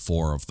of the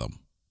 4 of them,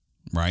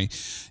 right?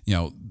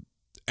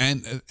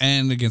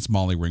 and against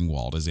Molly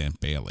Ringwald as Aunt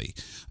Bailey.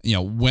 You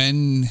know,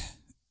 when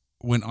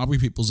Aubrey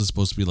Peoples is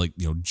supposed to be like,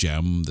 you know,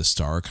 Jem, the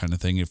star kind of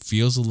thing, it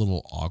feels a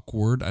little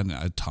awkward and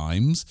at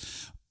times.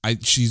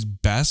 She's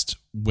best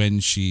when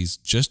she's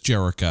just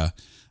Jerica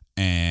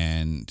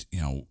and,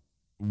 you know,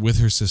 with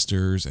her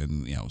sisters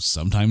and, you know,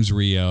 sometimes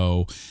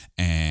Rio,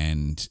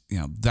 and, you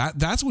know,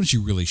 that's when she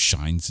really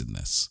shines in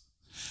this.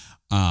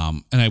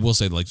 And I will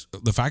say, like,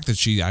 the fact that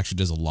she actually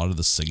does a lot of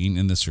the singing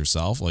in this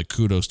herself, like,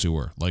 kudos to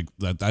her. Like,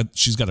 that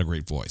she's got a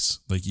great voice.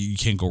 Like, you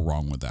can't go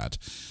wrong with that.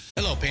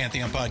 Hello,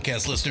 Pantheon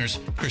Podcast listeners.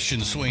 Christian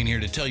Swain here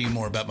to tell you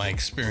more about my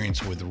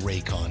experience with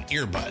Raycon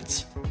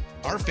earbuds.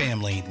 Our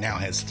family now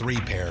has 3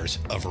 pairs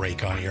of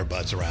Raycon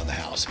earbuds around the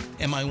house,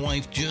 and my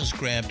wife just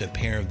grabbed a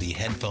pair of the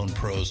Headphone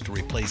Pros to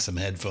replace some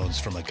headphones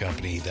from a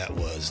company that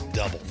was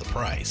double the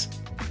price.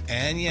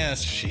 And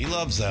yes, she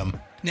loves them.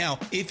 Now,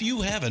 if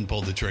you haven't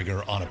pulled the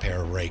trigger on a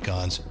pair of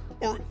Raycons,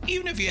 or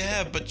even if you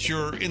have, but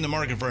you're in the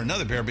market for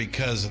another pair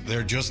because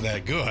they're just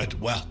that good,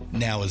 well,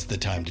 now is the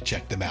time to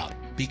check them out,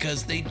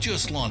 because they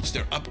just launched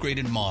their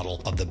upgraded model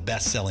of the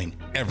best-selling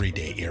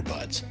everyday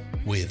earbuds.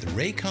 With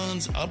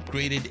Raycon's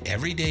upgraded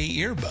everyday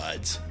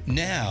earbuds,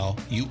 now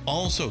you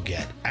also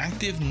get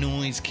active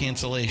noise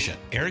cancellation,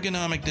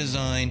 ergonomic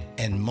design,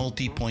 and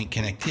multi-point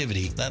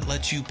connectivity that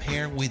lets you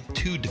pair with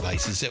 2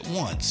 devices at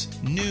once.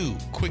 New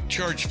quick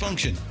charge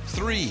function,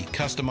 3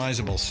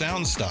 customizable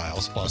sound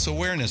styles, plus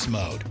awareness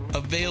mode.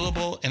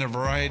 Available in a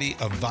variety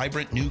of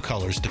vibrant new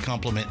colors to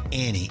complement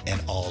any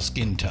and all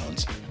skin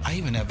tones. I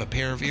even have a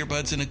pair of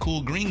earbuds in a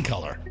cool green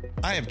color.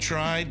 I have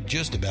tried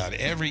just about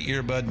every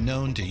earbud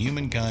known to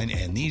humankind,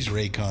 and these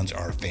Raycons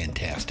are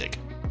fantastic.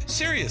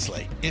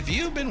 Seriously, if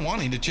you've been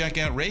wanting to check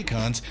out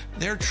Raycons,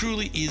 there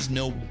truly is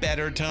no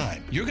better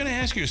time. You're going to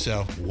ask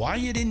yourself why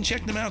you didn't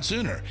check them out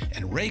sooner,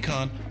 and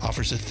Raycon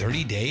offers a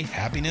 30-day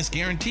happiness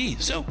guarantee.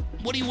 So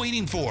what are you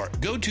waiting for?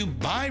 Go to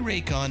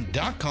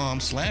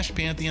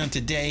buyraycon.com/Pantheon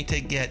today to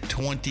get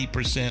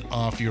 20%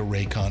 off your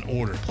Raycon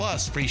order,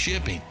 plus free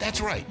shipping. That's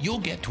right, you'll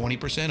get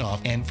 20% off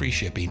and free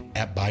shipping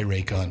at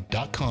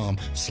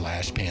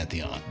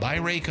buyraycon.com/Pantheon.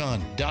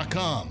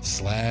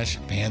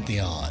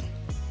 buyraycon.com/Pantheon.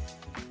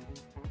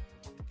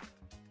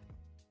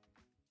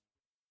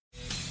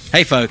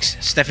 Hey folks,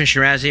 Stefan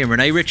Shirazi and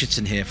Renee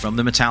Richardson here from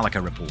the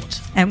Metallica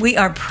Report. And we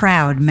are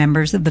proud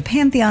members of the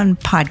Pantheon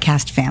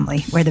podcast family,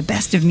 where the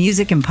best of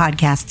music and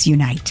podcasts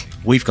unite.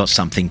 We've got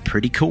something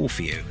pretty cool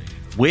for you.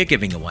 We're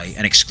giving away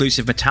an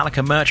exclusive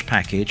Metallica merch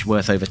package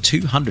worth over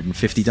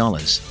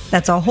 $250.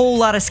 That's a whole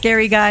lot of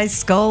Scary Guys,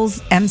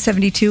 Skulls,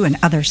 M72, and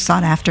other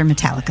sought-after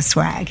Metallica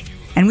swag.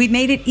 And we've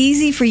made it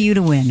easy for you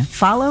to win.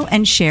 Follow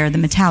and share the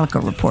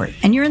Metallica Report,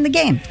 and you're in the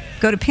game.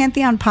 Go to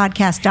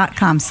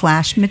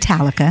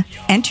pantheonpodcast.com/Metallica,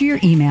 enter your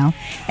email,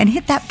 and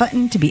hit that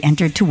button to be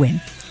entered to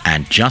win.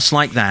 And just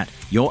like that,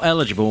 you're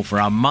eligible for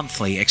our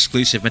monthly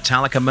exclusive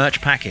Metallica merch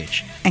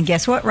package. And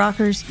guess what,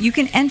 rockers? You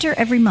can enter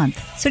every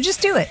month, so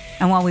just do it.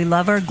 And while we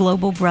love our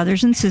global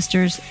brothers and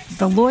sisters,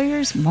 the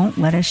lawyers won't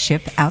let us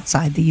ship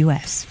outside the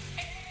U.S.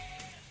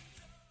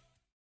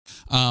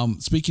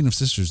 Speaking of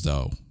sisters,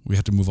 though, we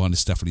have to move on to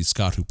Stephanie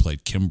Scott, who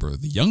played Kimber,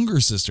 the younger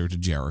sister to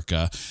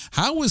Jerica.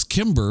 How was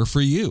Kimber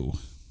for you?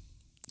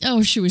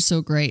 Oh, she was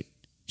so great.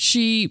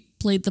 She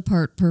played the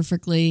part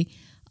perfectly.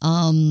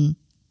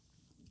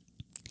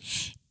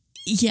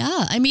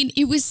 Yeah, I mean,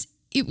 it was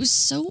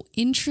so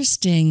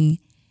interesting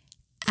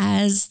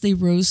as they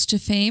rose to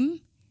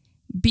fame,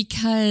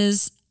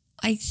 because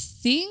I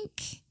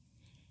think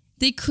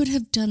they could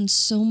have done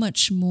so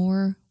much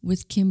more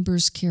with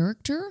Kimber's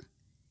character.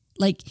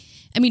 Like,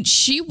 I mean,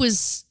 she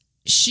was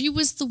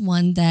the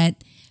one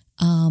that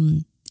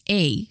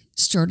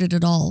started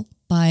it all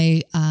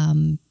by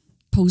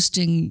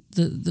posting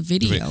the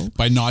video.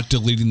 By not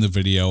deleting the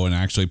video and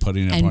actually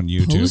putting it up on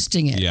YouTube.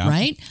 Posting it, yeah.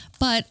 Right?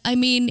 But, I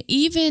mean,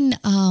 even,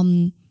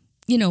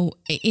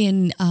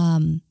 in,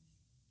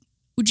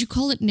 would you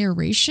call it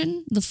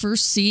narration? The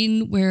first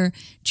scene where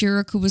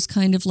Jerica was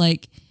kind of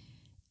like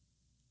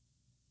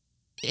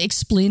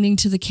explaining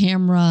to the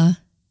camera,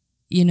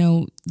 you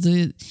know,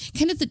 the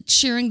kind of the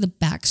sharing the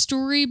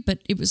backstory, but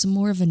it was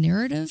more of a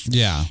narrative.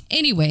 Yeah.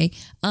 Anyway,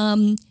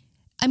 I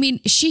mean,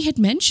 she had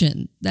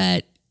mentioned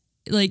that,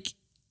 like,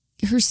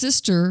 her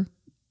sister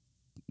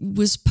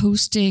was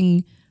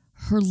posting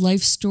her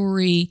life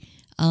story,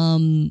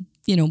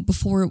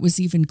 before it was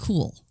even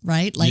cool,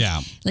 right? Like, yeah.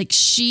 Like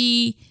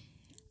she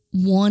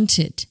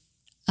wanted,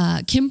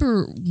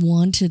 Kimber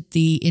wanted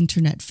the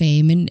internet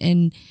fame,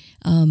 and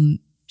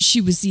she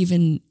was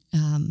even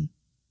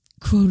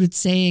quoted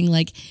saying,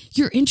 like,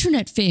 "You're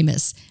internet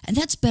famous, and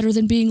that's better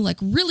than being like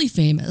really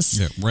famous."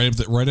 Yeah,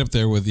 right up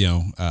there with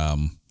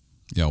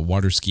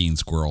water skiing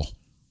squirrel.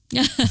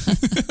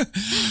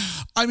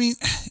 I mean,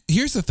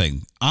 here's the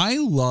thing. I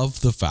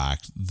love the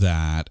fact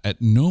that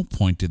at no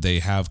point did they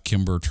have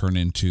Kimber turn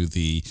into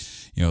the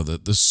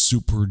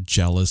super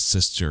jealous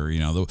sister,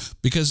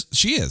 because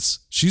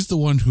she's the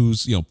one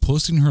who's,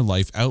 posting her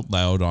life out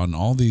loud on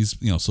all these,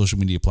 social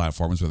media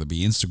platforms, whether it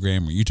be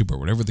Instagram or YouTube or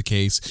whatever the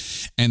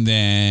case. And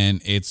then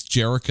it's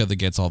Jerica that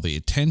gets all the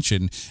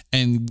attention.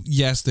 And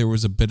yes, there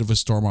was a bit of a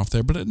storm off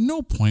there, but at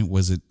no point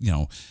was it,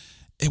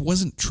 it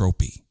wasn't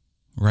tropey.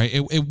 Right.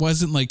 It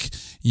wasn't like,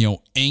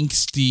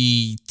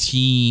 angsty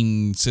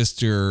teen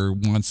sister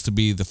wants to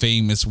be the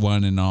famous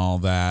one and all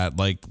that.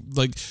 Like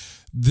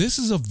this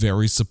is a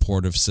very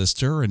supportive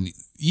sister. And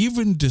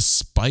even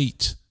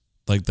despite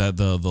like the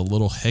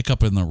little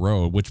hiccup in the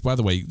road, which, by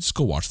the way, just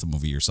go watch the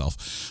movie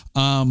yourself.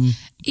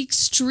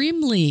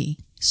 Extremely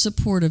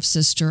supportive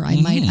sister, I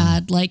might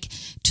add, like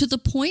to the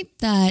point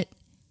that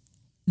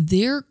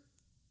there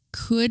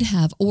could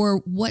have, or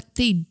what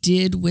they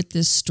did with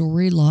this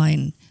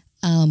storyline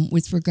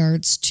with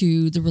regards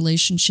to the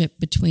relationship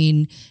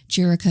between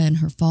Jerica and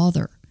her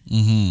father.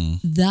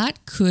 That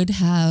could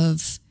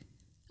have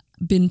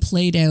been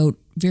played out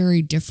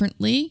very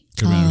differently.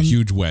 Could have been a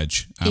huge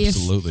wedge.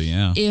 Absolutely,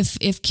 yeah.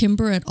 If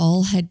Kimber at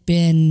all had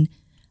been...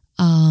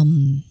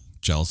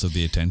 jealous of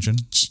the attention?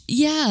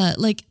 Yeah,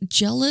 like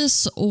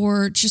jealous,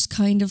 or just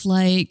kind of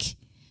like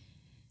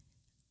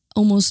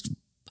almost...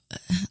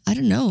 I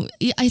don't know.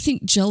 I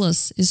think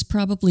jealous is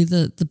probably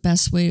the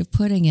best way of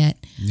putting it.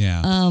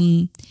 Yeah.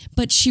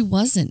 But she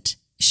wasn't.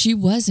 She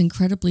was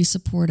incredibly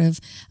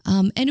supportive.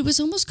 And it was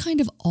almost kind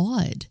of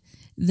odd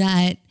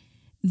that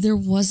there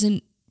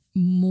wasn't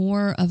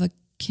more of a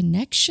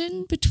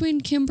connection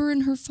between Kimber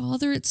and her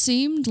father, it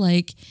seemed.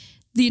 Like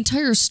the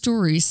entire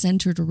story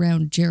centered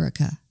around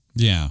Jerica.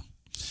 Yeah.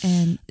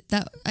 And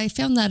that I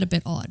found that a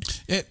bit odd.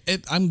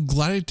 I'm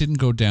glad it didn't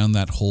go down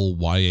that whole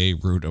YA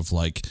route of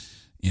like,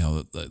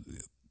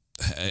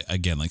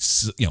 again, like,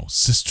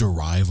 sister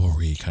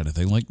rivalry kind of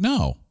thing. Like,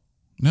 no,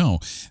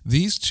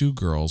 these two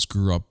girls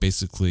grew up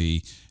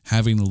basically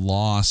having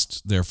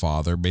lost their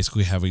father,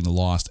 basically having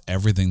lost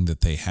everything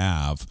that they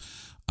have.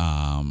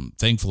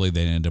 Thankfully,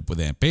 they ended up with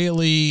Aunt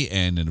Bailey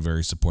and in a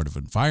very supportive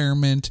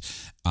environment.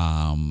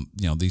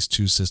 These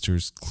two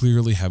sisters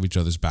clearly have each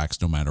other's backs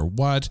no matter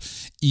what,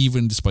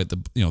 even despite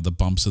the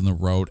bumps in the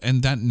road.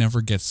 And that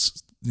never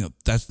gets,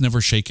 that's never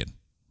shaken.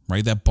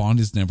 Right, that bond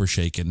is never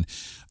shaken.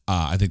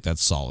 I think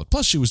that's solid.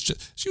 Plus, she was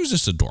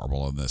just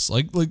adorable in this.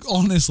 Like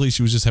honestly,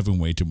 she was just having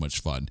way too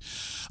much fun.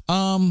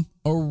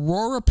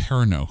 Aurora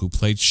Perrineau, who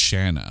played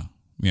Shanna,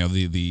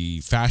 the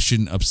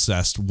fashion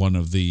obsessed one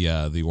of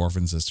the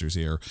orphan sisters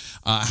here.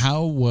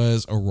 How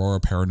was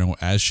Aurora Perrineau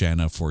as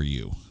Shanna for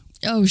you?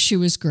 Oh, she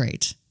was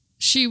great.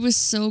 She was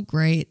so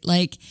great.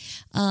 Like,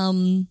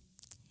 I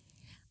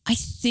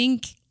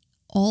think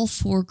all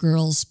four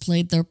girls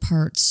played their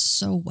parts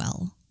so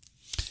well.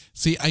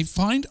 See, I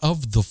find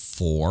of the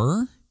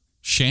four,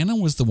 Shanna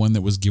was the one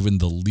that was given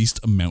the least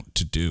amount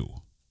to do.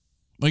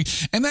 Like,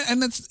 and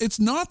that's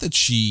it's not that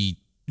she,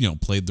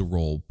 played the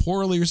role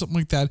poorly or something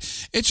like that.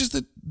 It's just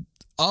that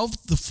of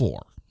the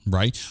four,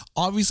 right?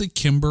 Obviously,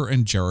 Kimber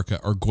and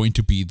Jerica are going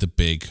to be the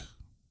big,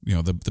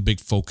 the big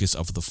focus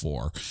of the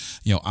four.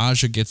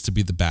 Aja gets to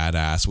be the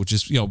badass, which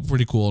is,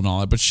 pretty cool and all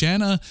that. But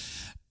Shanna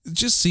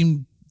just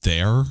seemed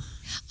there.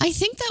 I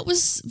think that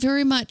was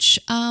very much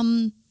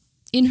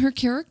in her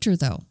character,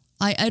 though.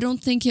 I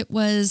don't think it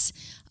was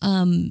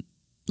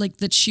like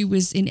that she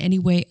was in any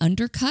way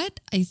undercut.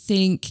 I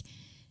think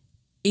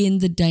in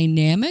the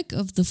dynamic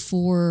of the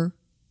four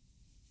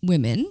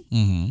women,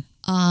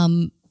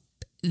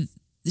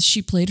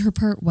 she played her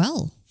part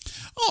well.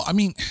 Oh, I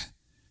mean,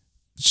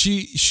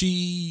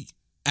 she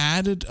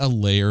added a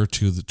layer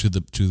to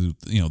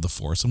the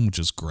foursome, which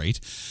is great.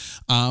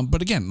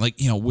 But again, like,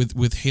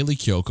 with Hayley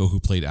Kiyoko, who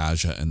played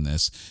Aja in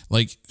this,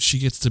 like, she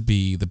gets to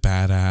be the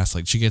badass.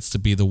 Like, she gets to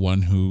be the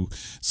one who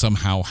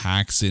somehow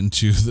hacks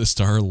into the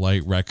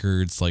Starlight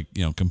Records, like,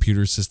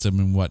 computer system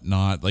and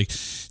whatnot. Like,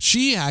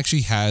 she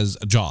actually has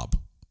a job,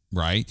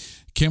 right?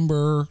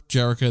 Kimber,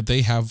 Jerica,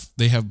 they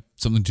have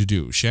something to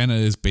do. Shanna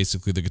is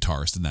basically the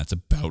guitarist, and that's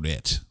about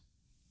it.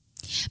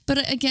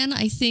 But again,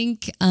 I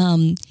think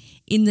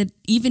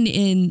even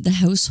in the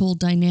household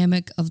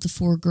dynamic of the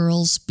four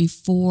girls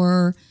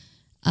before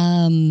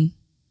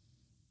they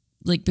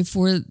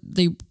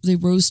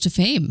rose to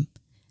fame,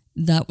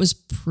 that was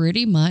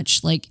pretty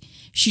much like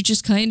she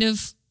just kind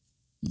of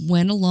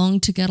went along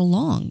to get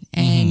along.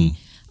 And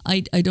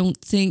I don't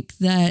think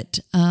that,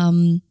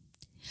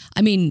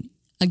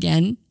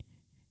 again,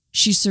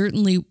 she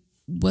certainly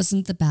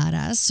wasn't the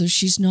badass, so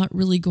she's not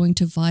really going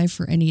to vie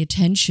for any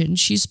attention.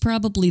 She's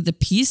probably the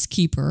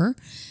peacekeeper,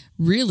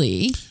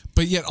 really.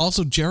 But yet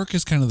also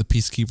Jerica's kind of the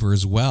peacekeeper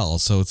as well.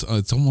 So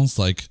it's almost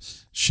like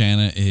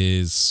Shanna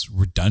is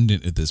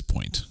redundant at this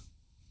point.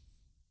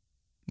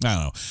 I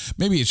don't know.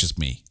 Maybe it's just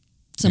me.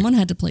 Someone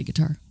had to play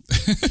guitar.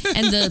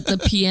 And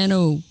the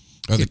piano.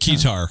 Or the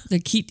guitar. The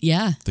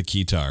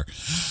guitar.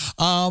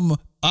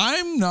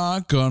 I'm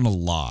not gonna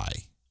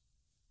lie.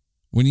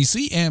 When you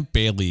see Aunt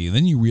Bailey, and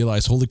then you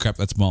realize, holy crap,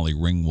 that's Molly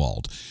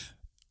Ringwald.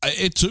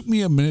 it took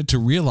me a minute to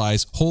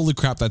realize, holy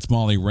crap, that's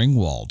Molly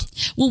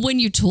Ringwald. Well, when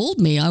you told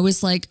me, I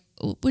was like,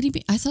 what do you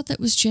mean? I thought that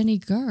was Jenny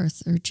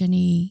Garth or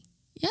Jenny.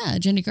 Yeah,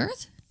 Jenny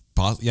Garth.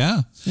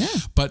 Yeah. Yeah.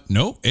 But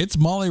no, it's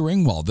Molly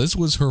Ringwald. This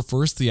was her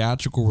first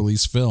theatrical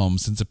release film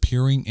since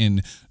appearing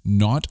in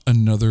Not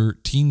Another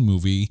Teen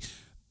Movie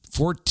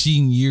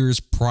 14 years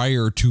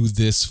prior to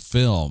this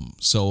film.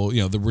 So,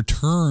 the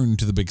return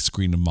to the big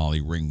screen of Molly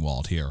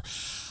Ringwald here.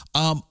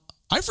 I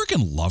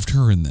freaking loved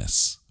her in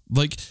this.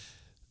 Like,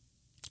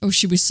 oh,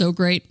 she was so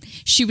great.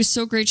 She was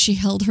so great. She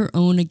held her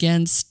own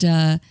against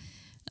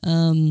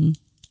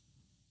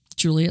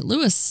Juliette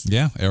Lewis.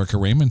 Yeah, Erica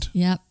Raymond.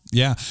 Yeah.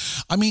 Yeah.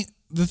 I mean,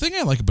 the thing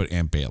I like about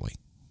Aunt Bailey,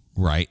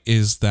 right,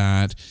 is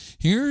that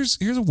here's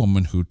a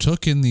woman who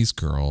took in these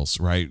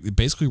girls, right,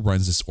 basically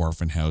runs this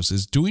orphan house,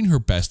 is doing her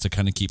best to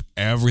kind of keep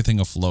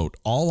everything afloat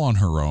all on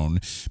her own,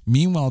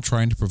 meanwhile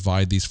trying to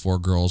provide these 4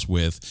 girls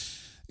with,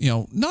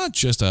 not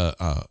just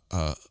a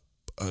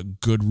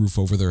good roof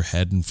over their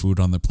head and food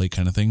on their plate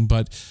kind of thing,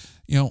 but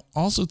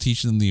also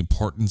teaching them the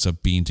importance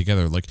of being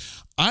together. Like,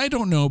 I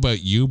don't know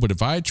about you, but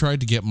if I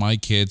tried to get my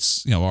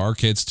kids, our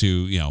kids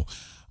to,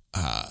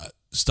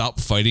 stop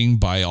fighting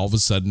by all of a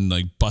sudden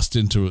like bust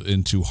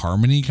into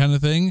harmony kind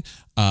of thing.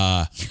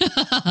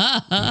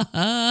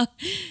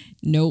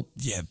 Nope.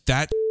 Yeah,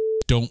 that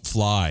don't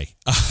fly.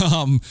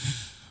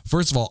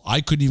 First of all,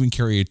 I couldn't even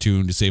carry a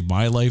tune to save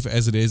my life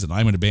as it is, and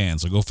I'm in a band,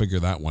 so go figure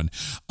that one.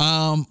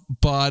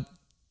 But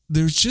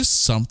there's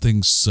just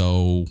something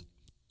so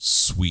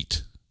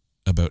sweet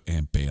about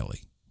Aunt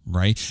Bailey,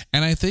 right?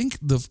 And I think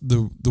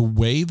the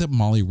way that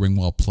Molly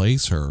Ringwald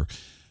plays her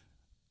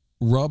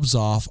rubs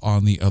off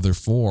on the other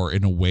 4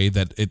 in a way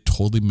that it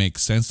totally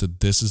makes sense that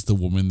this is the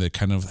woman that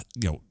kind of,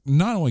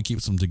 not only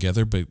keeps them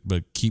together, but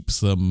keeps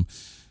them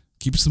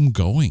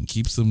going,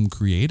 keeps them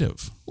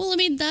creative. Well, I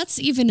mean, that's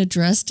even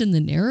addressed in the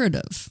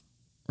narrative,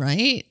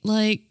 right?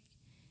 Like,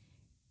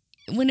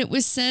 when it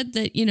was said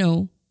that,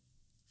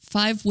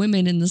 5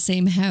 women in the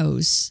same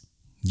house.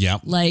 Yeah.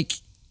 Like,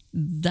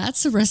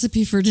 that's a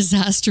recipe for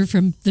disaster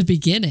from the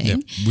beginning. Yep.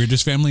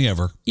 Weirdest family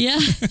ever. Yeah.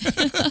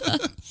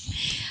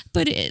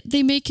 But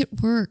they make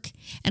it work.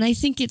 And I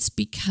think it's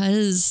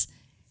because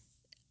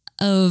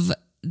of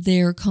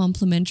their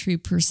complementary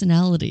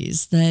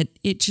personalities that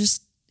it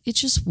just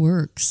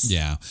works.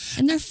 Yeah.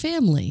 And their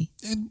family.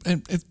 And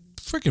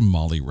freaking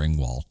Molly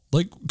Ringwald.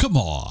 Like, come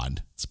on.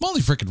 It's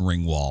Molly freaking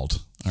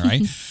Ringwald. All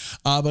right.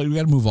 But we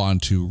got to move on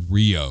to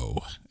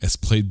Rio, as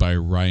played by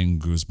Ryan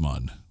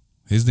Guzman.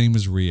 His name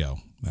is Rio.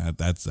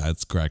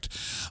 That's correct.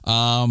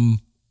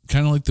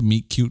 Kind of like the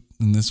meet cute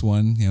in this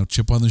one,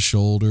 chip on the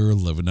shoulder,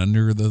 living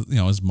under the,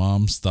 his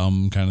mom's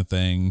thumb kind of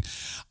thing.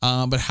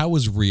 But how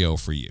was Rio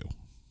for you?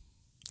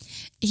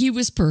 He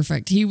was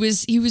perfect. He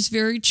was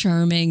very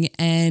charming,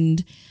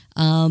 and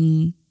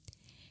I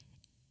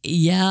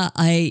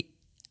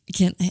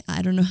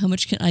don't know how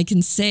much I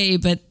can say,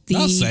 but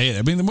I'll say it.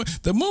 I mean,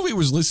 the movie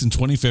was released in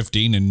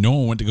 2015 and no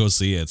one went to go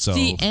see it. So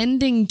the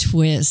ending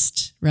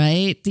twist,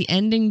 right? The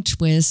ending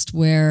twist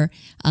where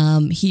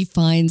he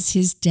finds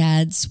his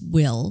dad's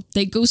will.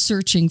 They go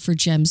searching for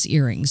Jem's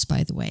earrings,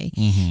 by the way,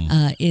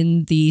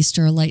 in the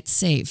Starlight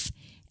safe.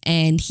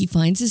 And he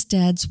finds his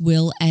dad's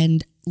will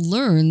and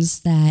learns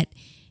that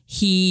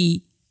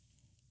he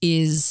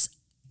is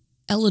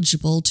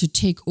eligible to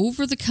take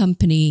over the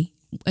company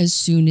as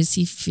soon as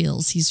he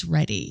feels he's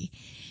ready.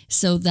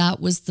 So that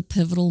was the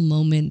pivotal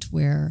moment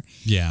where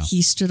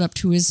he stood up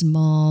to his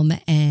mom,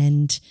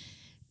 and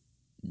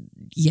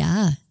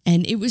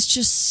it was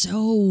just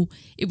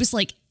it was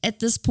like at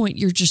this point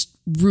you're just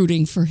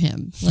rooting for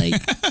him. Like,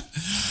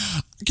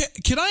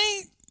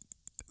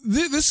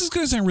 this is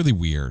going to sound really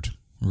weird,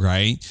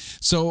 right?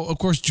 So of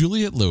course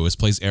Juliette Lewis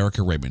plays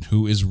Erica Raymond,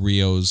 who is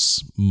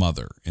Rio's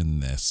mother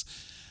in this.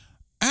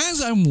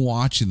 As I'm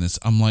watching this,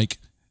 I'm like,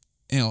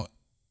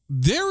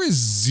 there is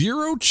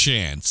zero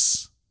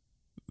chance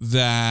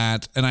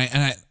that,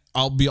 and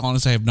I'll be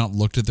honest, I have not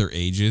looked at their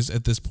ages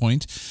at this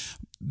point,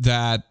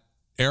 that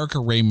Erica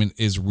Raymond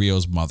is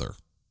Rio's mother.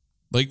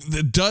 Like,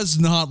 it does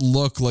not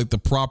look like the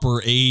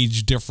proper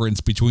age difference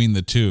between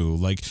the two.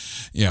 Like,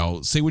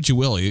 say what you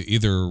will,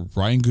 either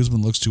Ryan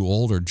Guzman looks too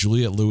old or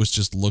Juliette Lewis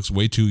just looks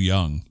way too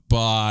young.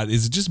 But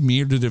is it just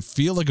me, or did it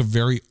feel like a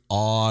very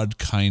odd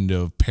kind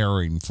of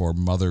pairing for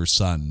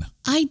mother-son?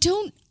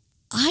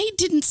 I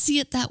didn't see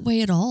it that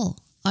way at all.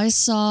 I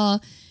saw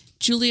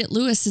Juliette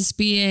Lewis as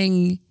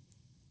being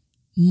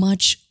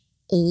much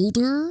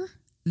older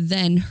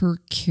than her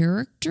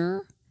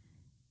character.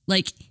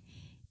 Like,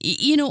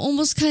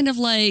 almost kind of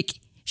like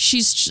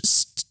she's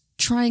just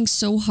trying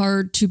so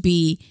hard to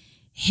be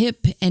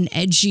hip and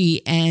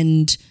edgy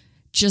and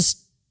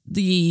just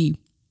the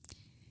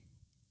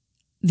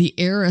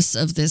heiress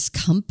of this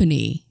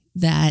company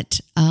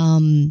that,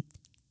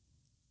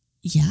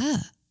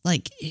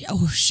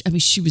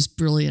 she was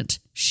brilliant.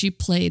 She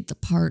played the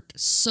part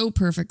so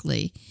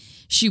perfectly.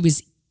 She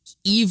was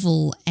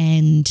evil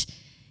and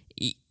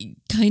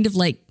kind of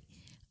like,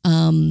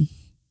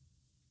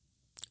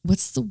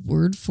 what's the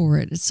word for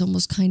it? It's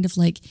almost kind of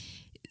like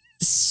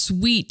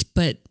sweet,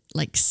 but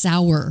like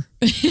sour.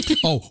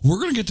 Oh, we're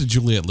going to get to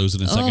Juliette Lewis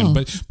in a second,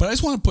 but I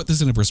just want to put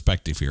this into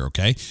perspective here,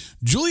 okay?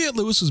 Juliette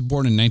Lewis was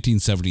born in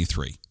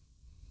 1973.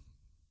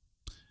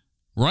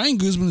 Ryan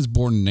Guzman was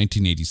born in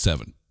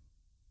 1987.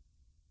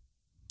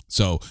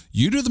 So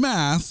you do the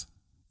math.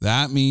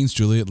 That means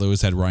Juliette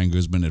Lewis had Ryan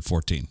Guzman at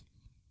 14.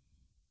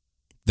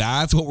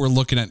 That's what we're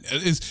looking at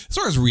as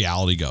far as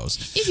reality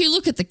goes. If you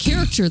look at the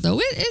character, though,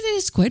 it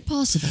is quite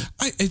possible.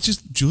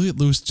 Juliette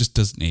Lewis just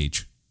doesn't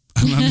age.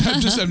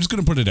 I'm just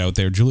going to put it out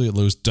there. Juliette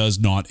Lewis does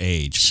not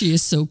age. She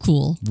is so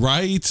cool.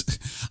 Right?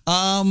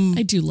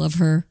 I do love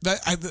her.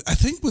 I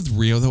think with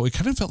Rio, though, it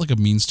kind of felt like a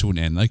means to an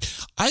end. Like,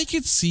 I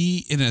could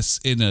see in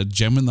a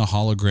Jem and the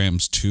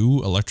Holograms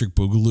 2 Electric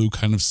Boogaloo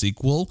kind of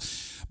sequel,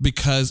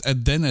 because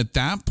then at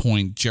that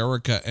point,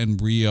 Jerrica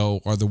and Rio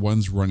are the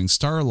ones running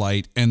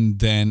Starlight, and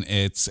then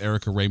it's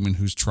Erica Raymond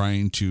who's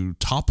trying to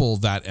topple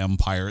that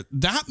empire.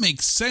 That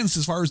makes sense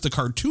as far as the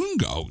cartoon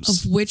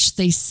goes. Of which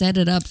they set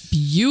it up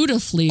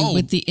beautifully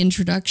with the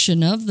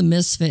introduction of the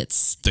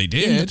Misfits. They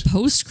did. In the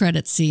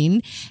post-credit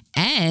scene,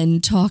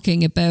 and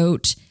talking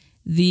about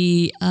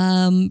the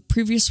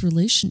previous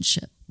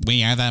relationship.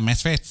 We are the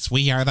Misfits.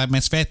 We are the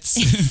Misfits.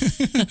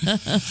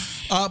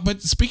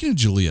 But speaking of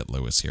Juliette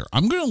Lewis here,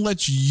 I'm going to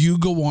let you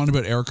go on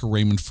about Erica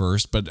Raymond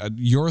first, but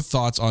your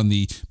thoughts on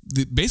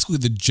basically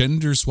the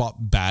gender swap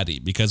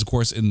baddie, because of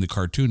course in the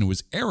cartoon it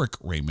was Eric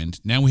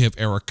Raymond. Now we have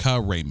Erica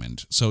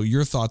Raymond. So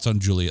your thoughts on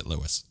Juliette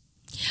Lewis?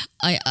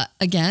 I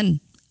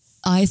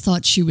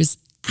thought she was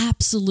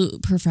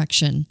absolute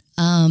perfection.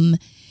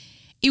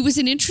 It was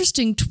an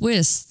interesting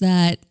twist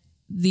that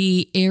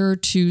the heir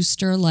to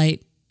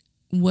Starlight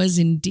was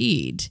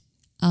indeed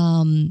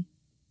the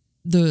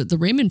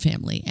Raymond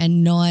family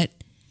and not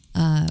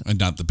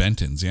the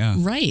Bentons, yeah.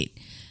 Right.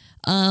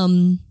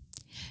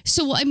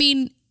 So I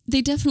mean,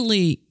 they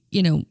definitely,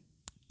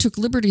 took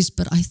liberties,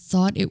 but I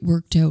thought it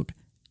worked out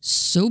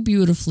so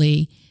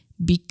beautifully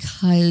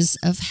because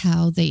of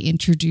how they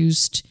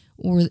introduced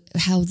or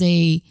how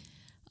they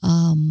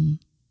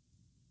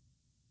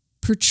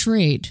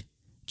portrayed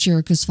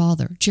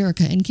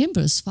Jerrica and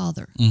Kimba's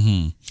father.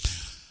 Mm-hmm.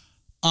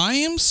 I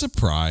am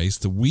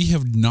surprised that we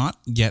have not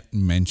yet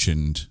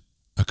mentioned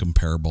a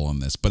comparable on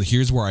this, but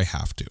here's where I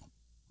have to.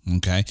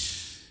 Okay?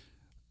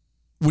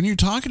 When you're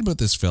talking about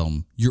this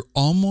film, you're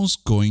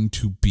almost going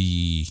to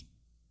be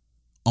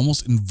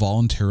almost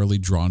involuntarily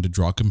drawn to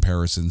draw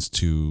comparisons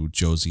to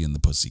Josie and the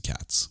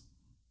Pussycats,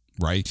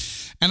 right?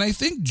 And I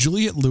think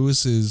Juliette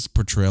Lewis's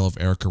portrayal of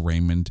Erica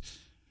Raymond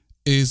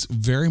is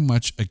very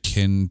much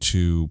akin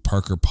to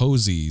Parker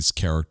Posey's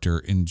character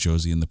in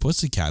Josie and the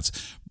Pussycats,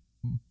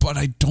 but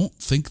I don't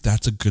think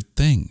that's a good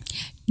thing.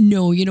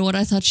 No, you know what?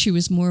 I thought she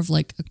was more of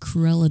like a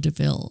Cruella de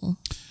Vil.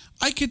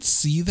 I could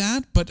see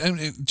that, but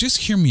just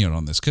hear me out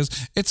on this, because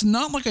it's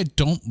not like I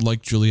don't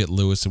like Juliette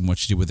Lewis and what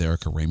she did with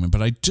Erica Raymond,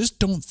 but I just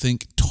don't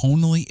think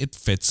tonally it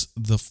fits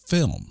the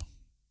film.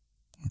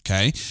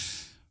 Okay?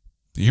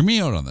 Hear me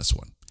out on this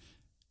one.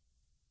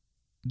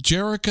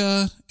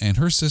 Jerrica and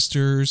her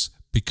sisters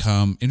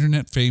become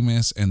internet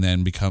famous and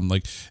then become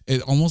like,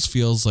 it almost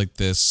feels like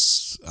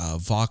this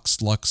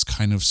Vox Lux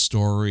kind of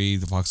story.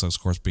 The Vox Lux,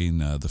 of course, being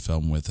the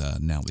film with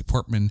Natalie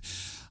Portman.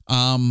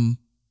 And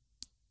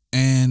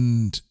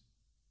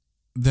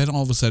then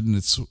all of a sudden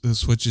it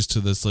switches to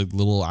this like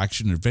little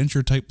action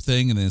adventure type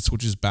thing, and then it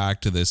switches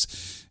back to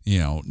this,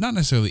 not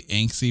necessarily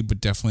angsty, but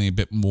definitely a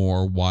bit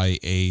more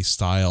YA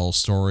style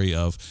story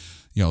of,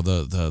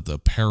 the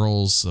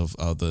perils of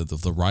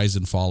the rise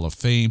and fall of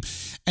fame.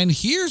 And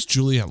here's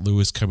Juliette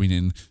Lewis coming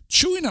in,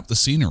 chewing up the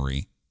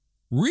scenery,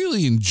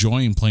 really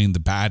enjoying playing the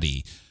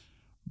baddie,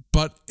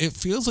 but it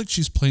feels like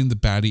she's playing the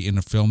baddie in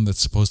a film that's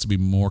supposed to be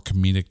more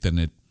comedic than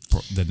it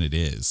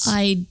is.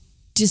 I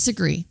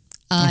disagree.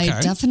 Okay.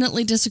 I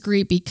definitely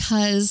disagree,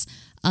 because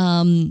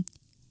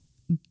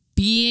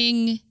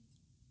being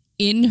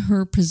in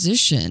her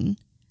position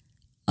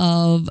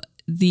of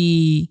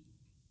the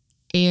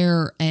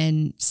heir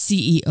and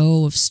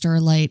CEO of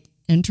Starlight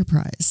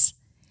Enterprise,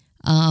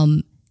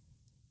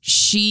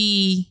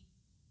 she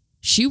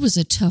was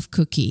a tough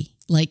cookie.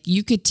 Like,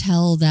 you could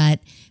tell that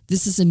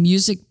this is a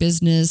music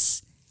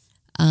business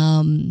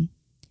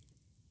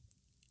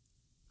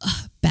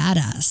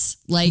badass.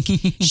 Like,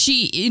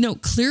 she,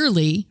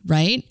 clearly,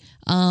 right?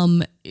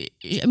 I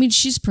mean,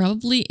 she's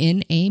probably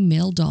in a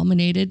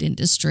male-dominated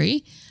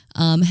industry,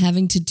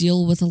 having to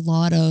deal with a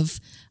lot of,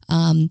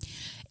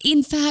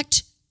 in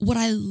fact, what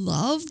I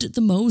loved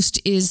the most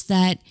is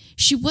that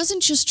she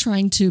wasn't just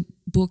trying to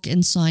book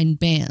and sign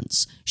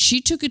bands.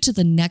 She took it to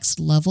the next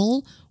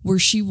level where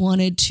she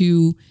wanted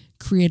to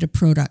create a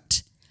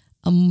product,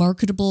 a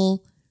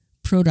marketable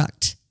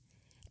product.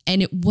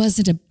 And it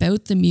wasn't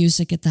about the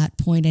music at that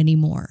point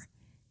anymore.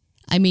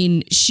 I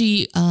mean,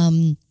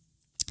 the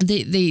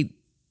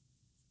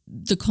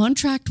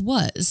contract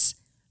was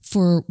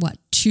for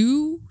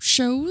 2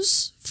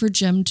 shows for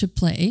Jem to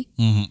play?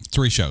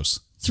 3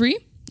 shows. 3?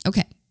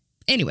 Okay.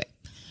 Anyway,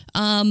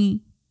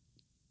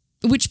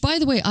 which, by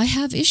the way, I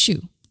have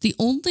issue. The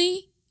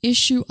only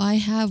issue I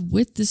have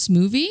with this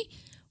movie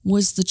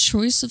was the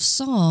choice of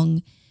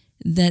song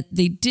that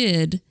they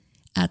did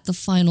at the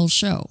final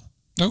show.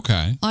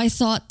 Okay. I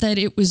thought that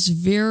it was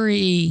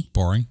very...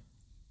 Boring?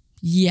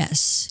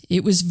 Yes.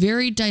 It was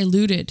very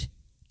diluted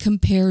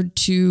compared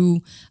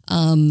to...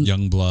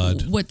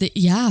 Youngblood. What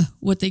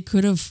they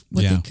could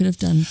have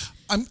done.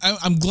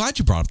 I'm glad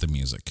you brought up the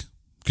music,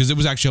 because it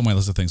was actually on my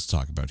list of things to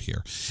talk about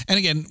here. And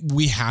again,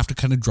 we have to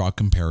kind of draw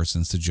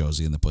comparisons to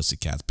Josie and the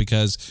Pussycats,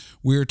 because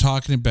we're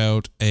talking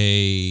about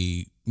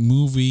a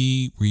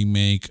movie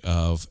remake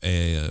of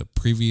a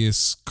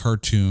previous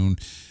cartoon,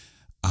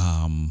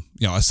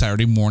 a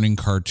Saturday morning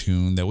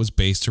cartoon that was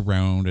based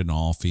around an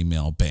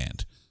all-female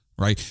band,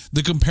 right?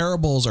 The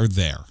comparables are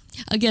there.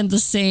 Again, the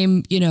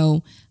same,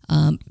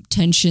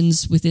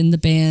 tensions within the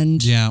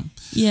band. Yeah.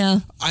 Yeah.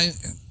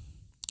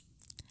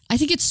 I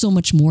think it's so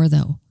much more,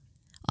 though.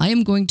 I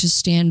am going to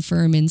stand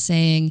firm in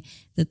saying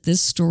that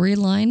this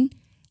storyline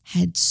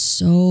had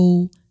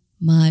so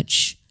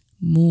much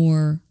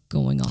more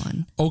going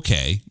on.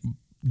 Okay.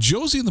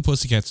 Josie and the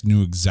Pussycats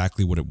knew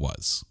exactly what it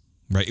was,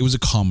 right? It was a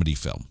comedy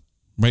film,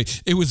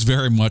 right? It was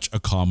very much a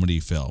comedy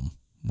film,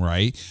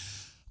 right?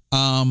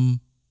 And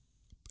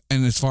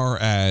as far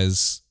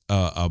as,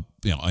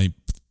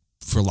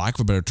 for lack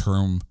of a better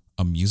term,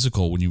 a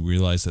musical, when you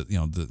realize that,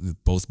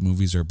 both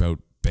movies are about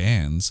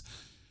bands,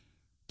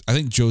 I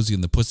think Josie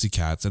and the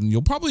Pussycats, and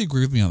you'll probably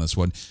agree with me on this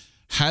one,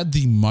 had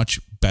the much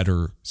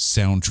better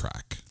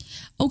soundtrack.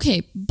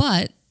 Okay,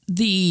 but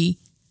the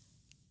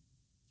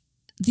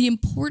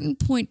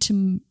important point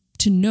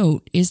to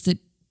note is that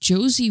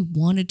Josie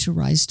wanted to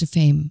rise to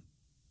fame.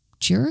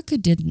 Jerrica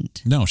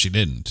didn't. No, she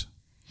didn't.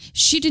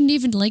 She didn't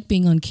even like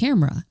being on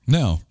camera.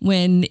 No.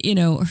 When,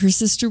 her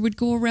sister would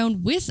go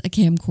around with a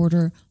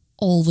camcorder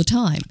all the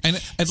time. And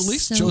at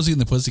least Josie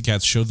and the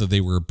Pussycats showed that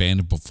they were a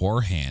band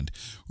beforehand.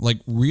 Like,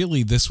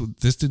 really, this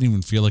didn't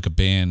even feel like a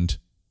band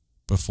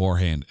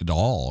beforehand at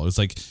all. It's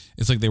like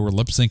they were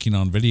lip syncing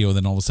on video,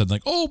 then all of a sudden,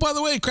 like, oh, by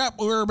the way, crap,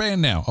 we're a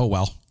band now. Oh,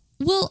 well.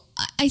 Well,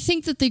 I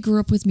think that they grew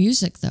up with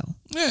music, though.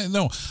 Yeah,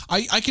 no,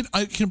 I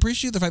can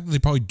appreciate the fact that they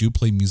probably do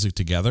play music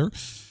together.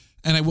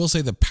 And I will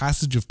say the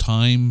passage of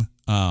time,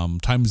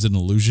 time is an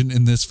illusion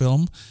in this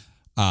film.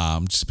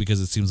 Just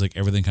because it seems like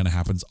everything kind of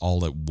happens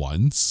all at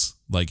once.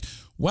 Like,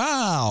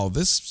 wow,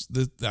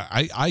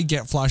 I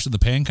get flash in the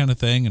pan kind of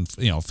thing, and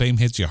fame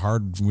hits you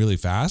hard really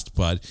fast.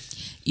 But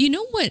you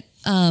know what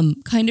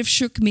kind of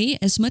shook me,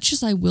 as much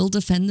as I will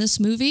defend this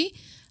movie,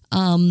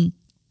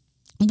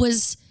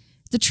 was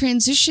the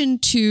transition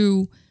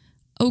to,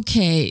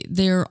 okay,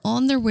 they're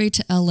on their way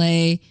to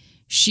LA.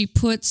 She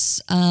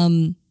puts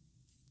Kimber.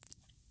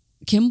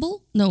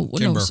 No.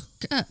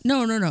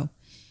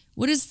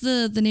 What is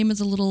the name of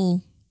the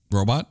little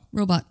robot?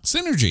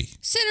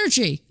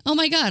 Synergy. Oh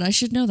my God, I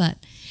should know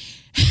that.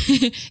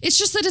 It's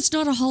just that it's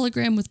not a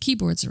hologram with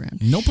keyboards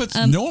around. No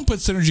one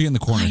puts Synergy in the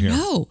corner here. I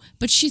know,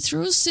 but she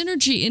throws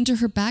Synergy into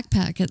her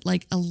backpack at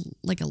like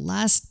a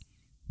last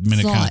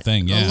minute thought, kind of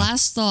thing. Yeah, a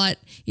last thought,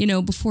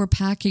 before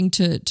packing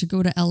to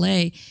go to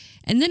LA,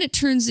 and then it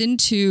turns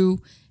into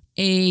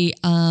a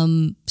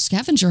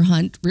scavenger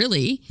hunt,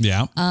 really.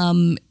 Yeah.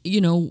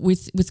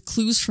 With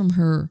clues from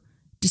her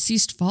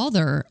deceased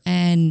father,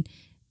 and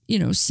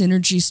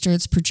Synergy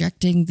starts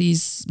projecting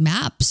these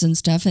maps and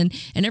stuff, and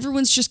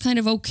everyone's just kind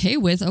of okay,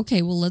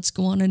 well, let's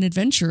go on an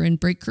adventure and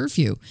break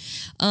curfew.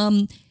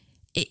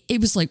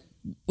 It was like,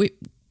 wait,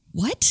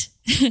 what?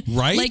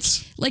 Right?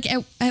 like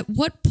at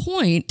what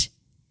point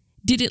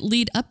did it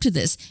lead up to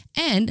this?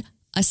 And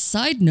a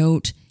side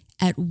note,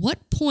 at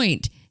what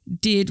point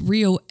did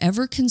Rio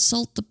ever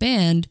consult the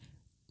band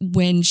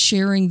when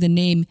sharing the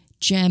name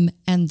Jem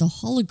and the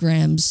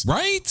Holograms,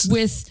 right,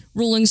 with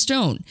Rolling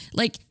Stone?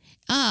 Like,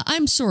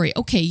 I'm sorry.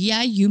 Okay,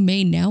 yeah, you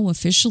may now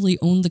officially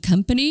own the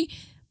company,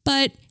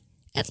 but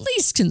at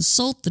least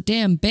consult the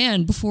damn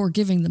band before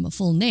giving them a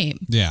full name.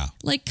 Yeah.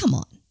 Like, come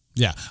on.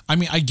 Yeah. I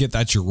mean, I get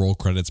that's your roll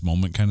credits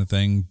moment kind of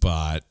thing,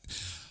 but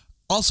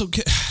also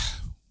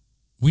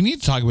we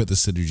need to talk about the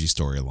Synergy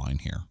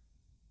storyline here.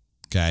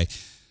 Okay.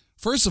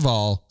 First of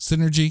all,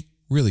 Synergy,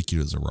 really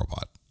cute as a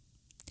robot.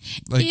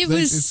 Like,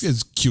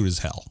 it's cute as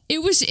hell.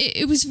 It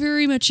was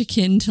very much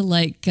akin to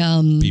like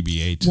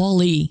BB-8,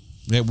 WALL-E.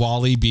 Yeah,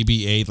 WALL-E,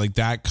 BB-8, like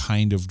that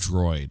kind of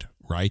droid,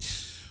 right?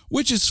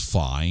 Which is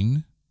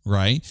fine,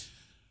 right?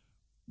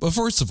 But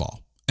first of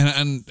all,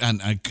 and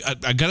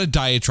I got a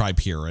diatribe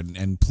here,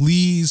 and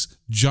please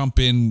jump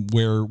in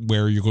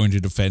where you're going to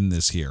defend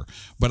this here.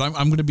 But I'm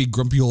going to be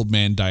grumpy old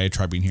man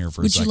diatribing here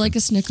for a second. Would you like a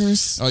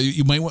Snickers?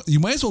 You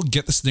might as well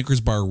get the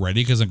Snickers bar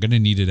ready, because I'm going to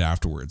need it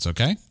afterwards.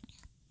 Okay.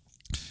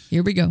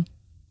 Here we go.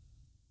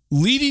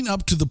 Leading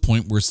up to the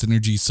point where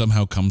Synergy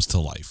somehow comes to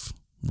life,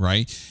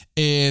 right?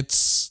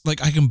 It's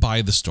like, I can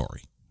buy the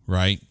story,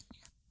 right?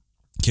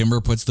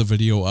 Kimber puts the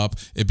video up.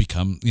 They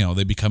become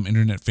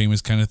internet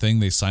famous kind of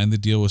thing. They sign the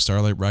deal with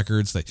Starlight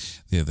Records.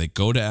 They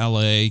go to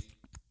LA.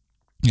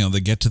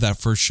 They get to that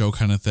first show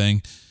kind of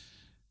thing.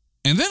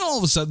 And then all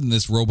of a sudden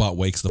this robot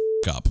wakes the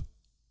up,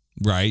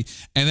 right?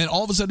 And then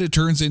all of a sudden it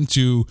turns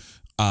into,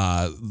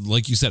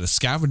 like you said, a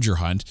scavenger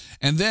hunt.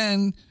 And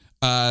then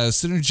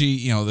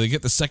Synergy, they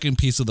get the second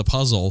piece of the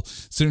puzzle.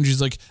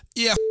 Synergy's like,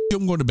 yeah,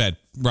 I'm going to bed,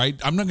 right?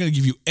 I'm not going to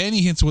give you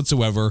any hints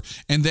whatsoever.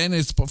 And then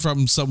it's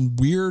from some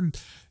weird,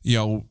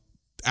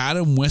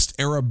 Adam West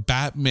era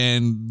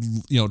Batman,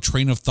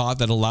 train of thought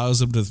that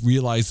allows him to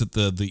realize that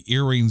the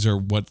earrings are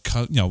what,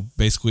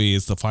 basically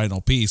is the final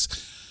piece.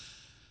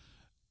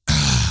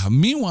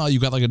 Meanwhile, you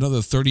got like another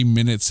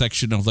 30-minute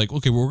section of like,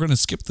 okay, we're going to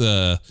skip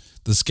the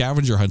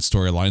scavenger hunt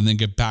storyline, then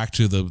get back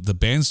to the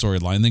band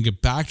storyline, then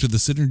get back to the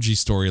Synergy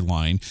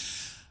storyline.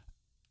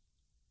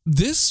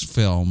 This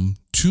film,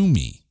 to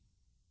me,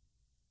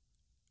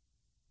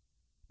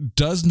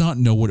 does not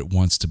know what it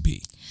wants to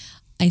be.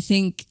 I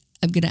think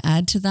I'm going to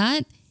add to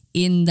that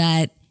in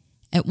that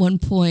at one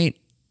point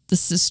the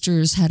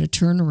sisters had a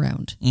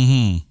turnaround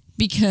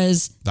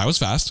because that was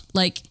fast.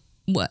 Like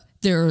what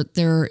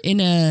they're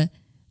in a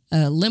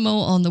limo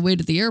on the way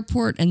to the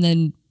airport, and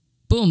then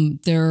boom,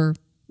 they're.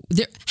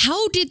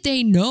 How did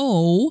they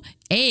know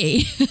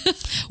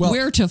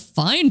where to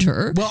find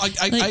her? Well,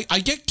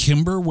 I get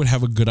Kimber would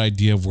have a good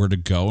idea of where to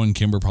go, and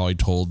Kimber probably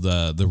told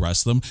the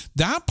rest of them.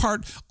 That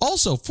part,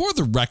 also, for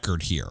the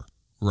record here,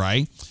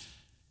 right?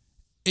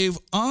 If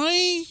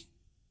I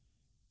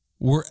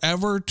were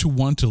ever to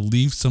want to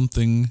leave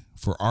something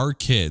for our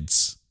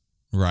kids,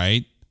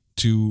 right,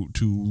 to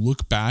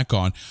look back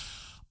on,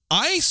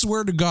 I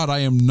swear to God, I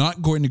am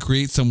not going to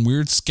create some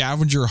weird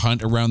scavenger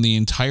hunt around the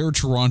entire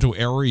Toronto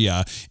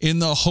area in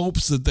the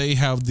hopes that they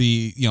have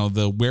the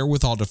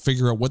wherewithal to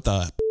figure out what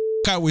the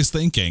I was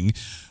thinking.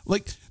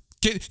 Like,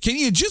 can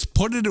you just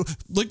put it,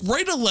 like,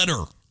 write a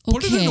letter,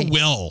 put it in a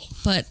will.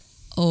 But,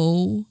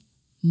 oh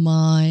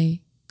my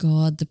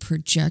God, the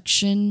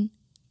projection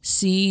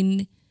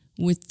scene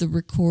with the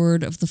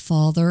record of the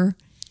father.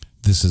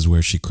 This is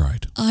where she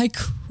cried. I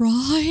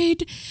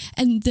cried.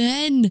 And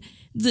then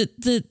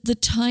the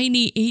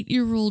tiny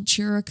 8-year-old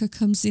Jerica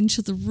comes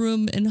into the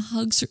room and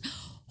hugs her.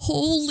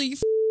 Holy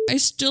I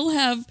still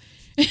have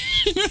I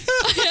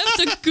have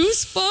the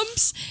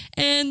goosebumps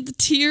and the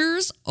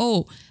tears.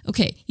 Oh,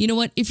 okay. You know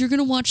what? If you're going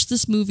to watch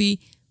this movie,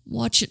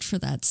 watch it for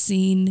that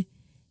scene,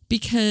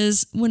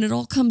 because when it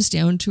all comes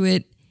down to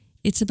it,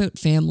 it's about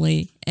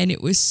family, and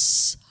it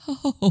was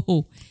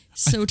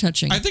so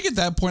touching. I think at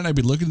that point I'd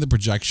be looking at the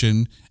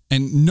projection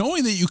and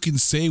knowing that you can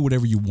say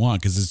whatever you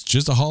want because it's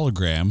just a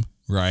hologram,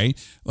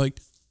 right? Like,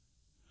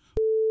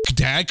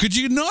 Dad, could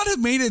you not have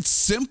made it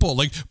simple?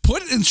 Like,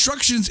 put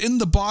instructions in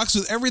the box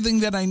with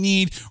everything that I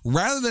need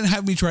rather than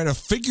have me try to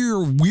figure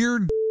your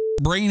weird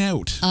brain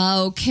out.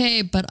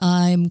 Okay, but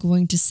I'm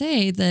going to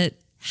say that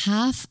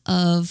half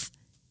of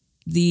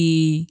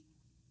the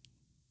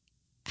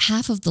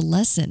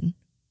lesson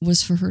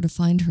was for her to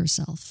find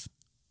herself.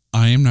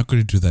 I am not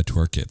going to do that to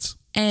our kids.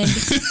 And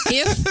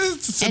if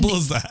it's as simple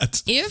as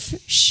that.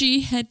 If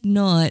she had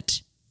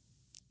not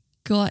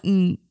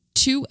gotten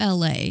to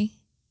LA,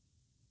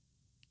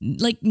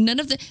 like none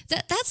of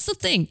that's the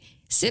thing.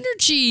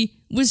 Synergy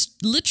was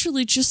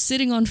literally just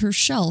sitting on her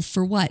shelf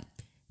for what,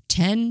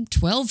 10,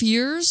 12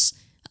 years,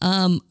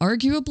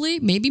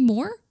 arguably, maybe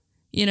more,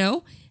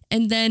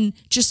 and then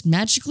just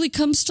magically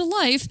comes to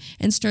life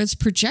and starts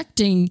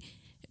projecting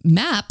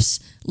maps.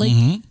 Like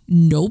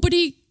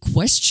nobody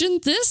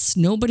questioned this.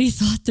 Nobody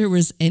thought there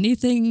was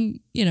anything,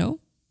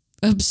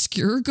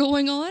 obscure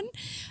going on.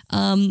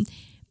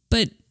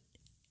 But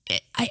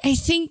I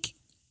think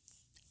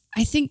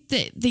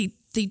that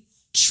they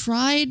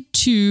tried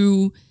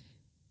to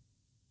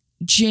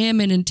jam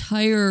an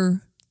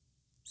entire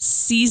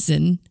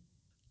season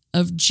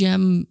of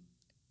Jem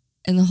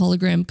and the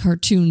Hologram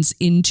cartoons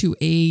into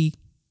a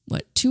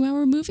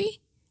 2-hour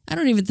movie? I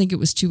don't even think it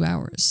was 2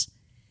 hours.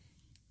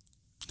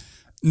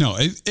 No,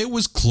 it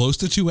was close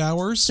to 2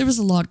 hours. There was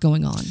a lot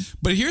going on.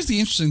 But here's the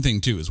interesting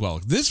thing, too, as well.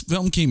 This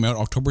film came out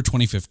October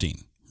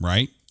 2015,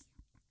 right?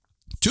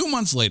 2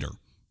 months later,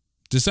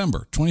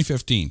 December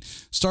 2015,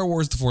 Star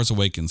Wars The Force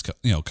Awakens,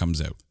 comes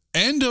out.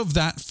 End of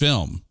that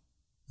film,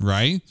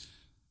 right?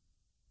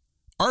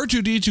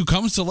 R2-D2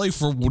 comes to life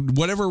for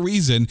whatever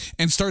reason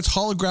and starts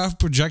holograph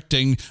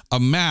projecting a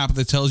map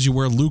that tells you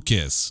where Luke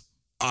is.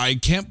 I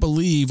can't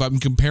believe I'm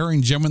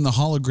comparing Jem and the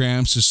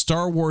Holograms to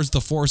Star Wars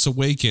The Force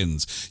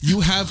Awakens. You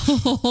have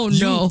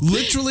you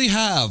literally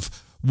have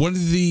one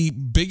of the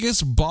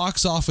biggest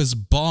box office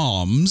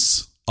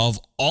bombs of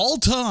all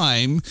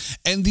time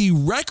and the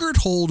record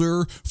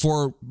holder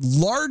for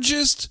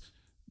largest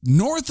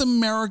North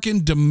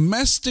American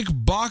domestic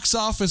box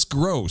office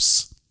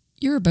gross.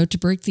 You're about to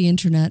break the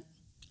internet.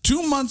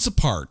 2 months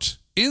apart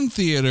in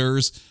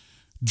theaters,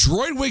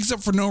 Droid wakes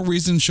up for no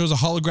reason, shows a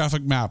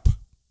holographic map,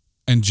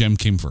 and Jem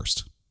came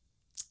first.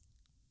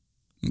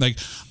 Like,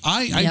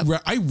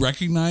 I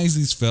recognize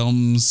these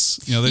films.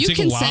 They take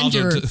a while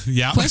to send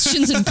your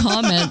questions and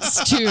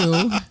comments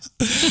too.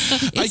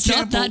 It's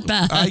not that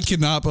bad. I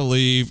cannot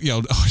believe,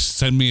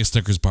 send me a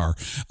Snickers bar.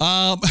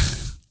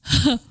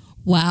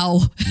 Wow.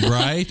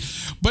 Right?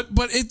 But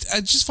I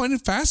just find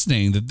it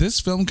fascinating that this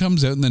film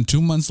comes out and then 2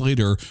 months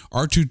later,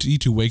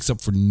 R2-D2 wakes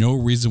up for no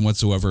reason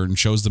whatsoever and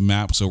shows the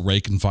map so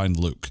Rey can find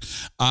Luke.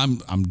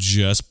 I'm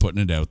just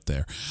putting it out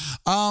there.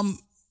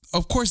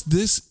 of course,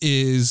 this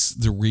is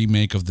the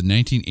remake of the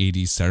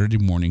 1980s Saturday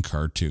morning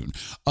cartoon,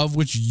 of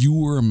which you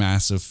were a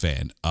massive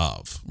fan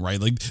of, right?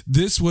 Like,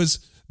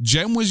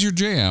 Jem was your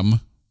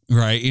jam,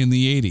 right, in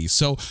the 80s.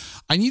 So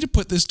I need to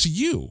put this to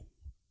you.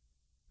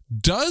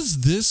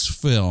 Does this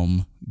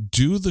film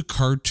do the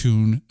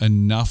cartoon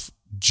enough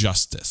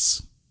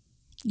justice?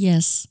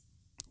 Yes.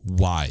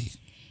 Why?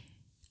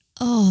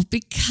 Oh,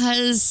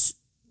 because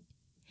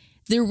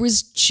there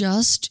was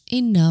just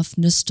enough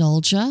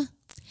nostalgia.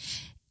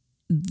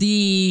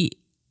 The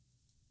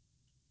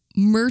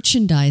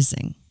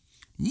merchandising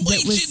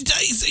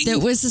that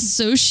was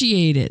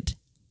associated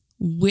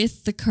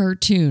with the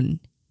cartoon.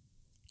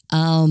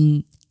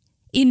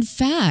 In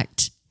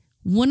fact,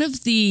 one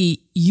of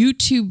the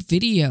YouTube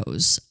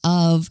videos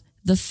of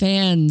the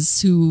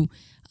fans who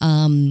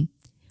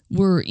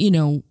were,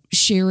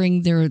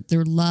 sharing their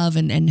love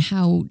and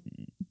how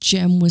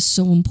Jem was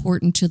so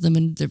important to them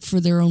and for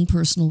their own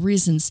personal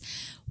reasons.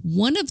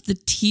 One of the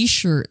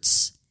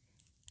T-shirts,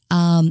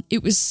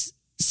 it was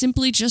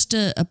simply just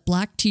a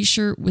black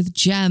T-shirt with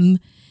Jem,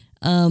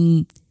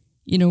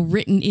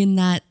 written in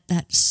that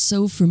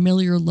so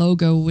familiar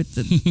logo with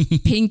the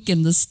pink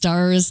and the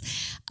stars.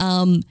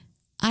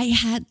 I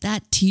had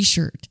that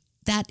T-shirt,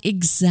 that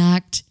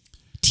exact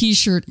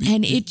T-shirt,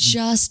 and it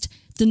just,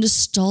 the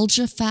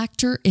nostalgia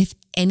factor, if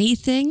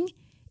anything,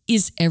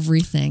 is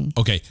everything.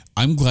 Okay,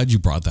 I'm glad you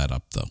brought that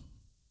up, though,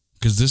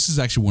 because this is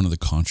actually one of the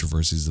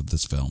controversies of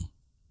this film.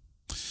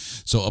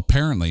 So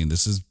apparently, and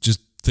this is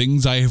just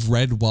things I have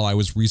read while I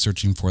was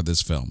researching for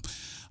this film,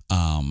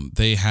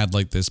 they had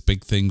like this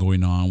big thing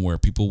going on where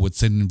people would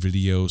send in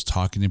videos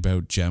talking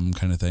about Jem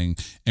kind of thing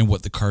and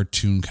what the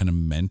cartoon kind of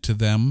meant to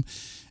them.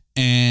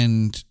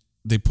 And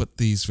they put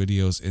these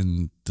videos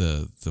in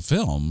the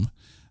film,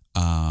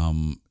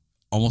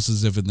 almost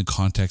as if in the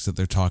context that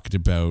they're talking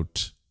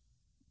about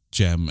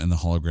Jem and the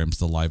Holograms,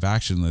 the live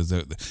action.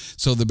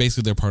 So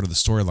they're part of the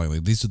storyline.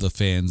 Like, these are the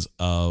fans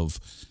of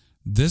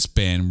this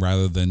band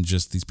rather than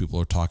just these people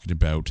are talking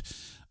about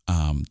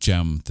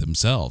Jem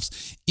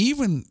themselves.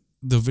 Even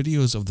the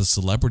videos of the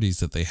celebrities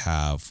that they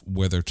have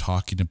where they're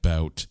talking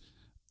about,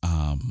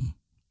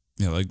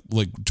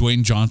 like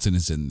Dwayne Johnson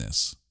is in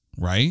this,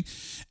 right?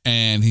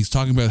 And he's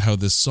talking about how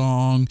this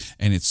song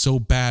and it's so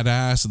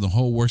badass and the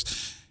whole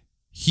works.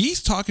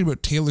 He's talking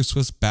about Taylor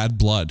Swift's Bad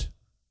Blood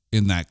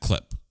in that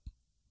clip.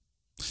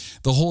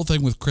 The whole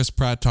thing with Chris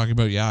Pratt talking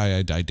about,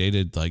 I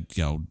dated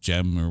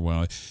Jem or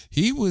what.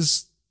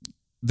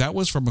 That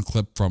was from a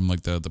clip from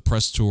like the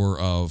press tour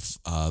of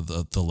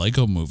the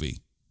Lego movie.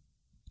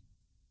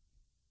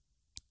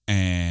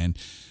 And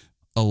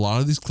a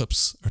lot of these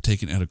clips are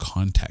taken out of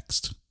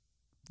context.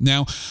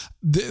 Now,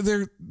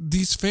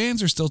 these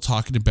fans are still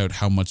talking about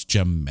how much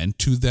Jem meant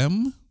to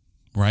them,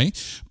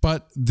 right?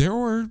 But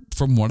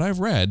from what I've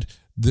read,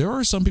 there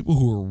are some people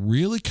who are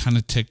really kind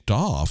of ticked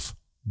off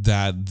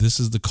that this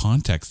is the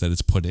context that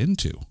it's put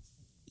into.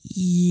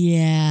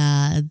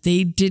 Yeah,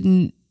 they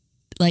didn't,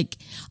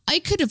 I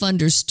could have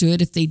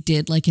understood if they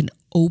did like an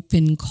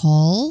open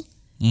call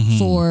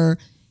for,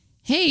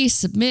 hey,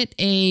 submit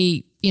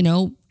a,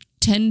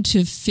 10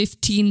 to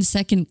 15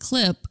 second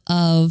clip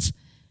of,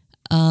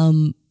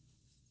 the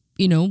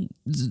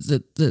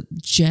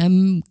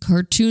Jem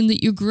cartoon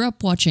that you grew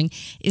up watching,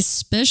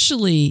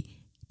 especially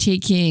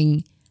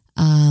taking,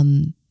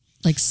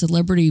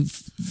 celebrity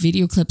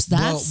video clips.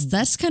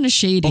 That's kind of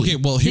shady. Okay,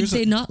 well, did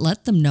they not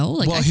let them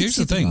know? Here's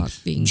the thing.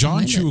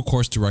 John Chu, of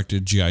course,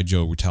 directed G.I.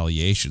 Joe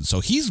Retaliation, so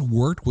he's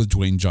worked with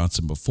Dwayne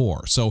Johnson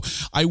before. So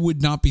I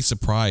would not be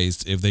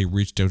surprised if they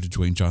reached out to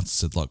Dwayne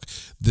Johnson and said, "Look,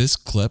 this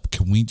clip,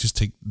 can we just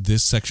take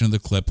this section of the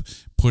clip,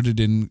 put it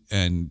in,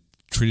 and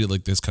treat it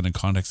like this kind of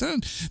context?"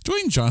 And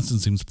Dwayne Johnson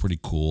seems pretty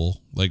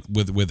cool, like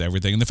with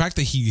everything. And the fact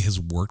that he has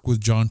worked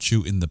with John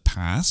Chu in the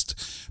past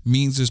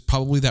means there's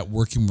probably that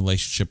working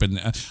relationship. And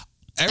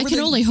I can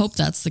only hope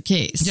that's the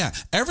case. Yeah,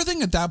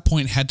 everything at that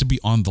point had to be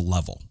on the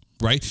level,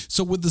 right?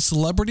 So with the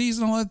celebrities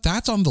and all that,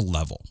 that's on the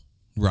level,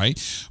 right?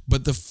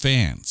 But the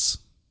fans.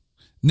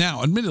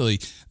 Now, admittedly,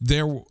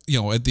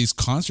 at these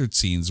concert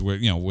scenes where,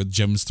 with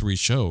Jem's 3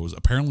 shows,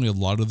 apparently a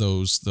lot of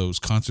those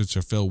concerts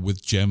are filled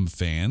with Jem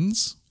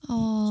fans.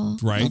 Oh,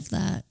 right? Love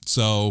that.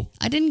 So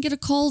I didn't get a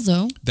call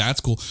though.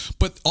 That's cool.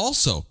 But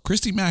also,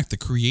 Christy Mack, the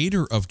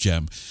creator of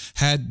Jem,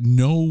 had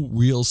no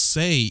real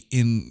say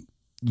in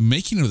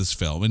making of this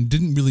film and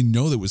didn't really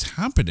know that was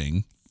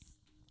happening.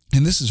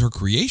 And this is her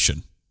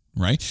creation,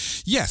 right?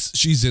 Yes,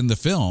 she's in the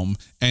film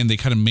and they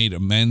kind of made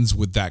amends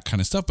with that kind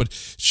of stuff, but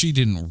she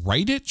didn't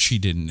write it. She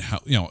didn't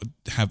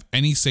have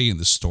any say in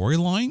the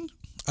storyline.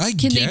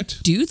 Can they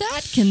do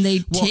that? Can they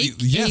take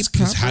yes,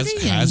 because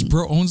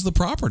Hasbro owns the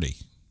property.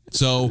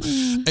 So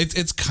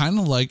it's kind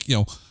of like,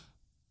 the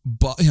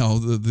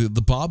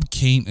Bob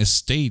Kane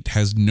estate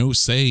has no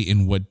say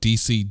in what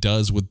DC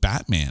does with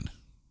Batman,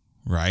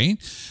 right?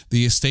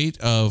 The estate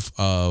of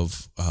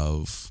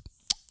the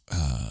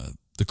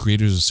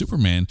creators of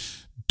Superman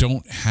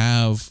don't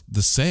have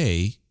the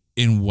say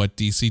in what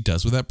DC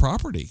does with that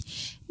property.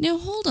 Now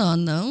hold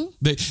on though.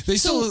 They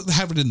still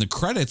have it in the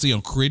credits,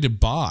 created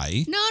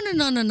by.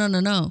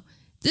 No.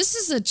 this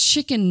is a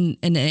chicken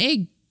and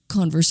egg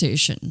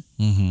conversation.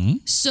 Mm-hmm.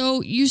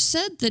 So you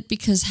said that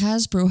because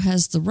Hasbro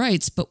has the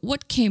rights, but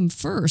what came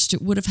first?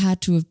 It would have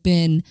had to have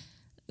been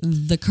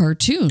the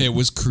cartoon. It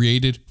was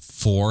created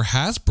for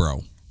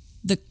Hasbro.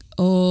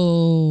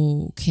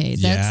 Okay,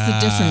 that's the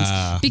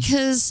difference.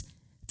 Because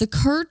the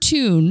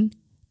cartoon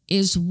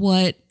is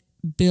what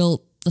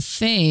built the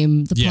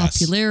fame, the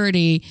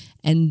popularity,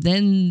 and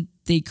then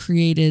they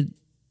created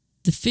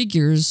the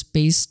figures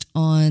based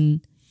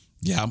on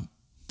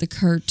the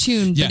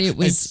cartoon. But it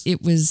was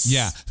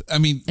I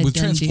mean, with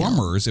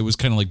Transformers, it was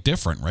kind of like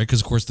different, right?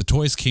 Because of course the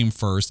toys came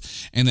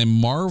first, and then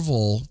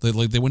Marvel,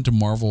 they went to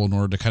Marvel in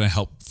order to kind of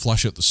help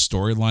flush out the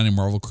storyline, and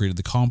Marvel created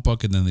the comic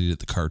book, and then they did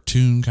the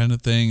cartoon kind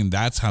of thing, and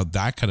that's how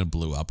that kind of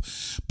blew up.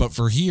 But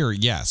for here,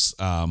 yes,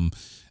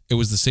 it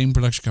was the same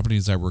production company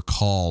as I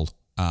recall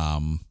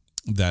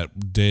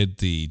that did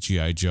the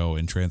G.I. Joe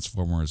and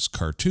Transformers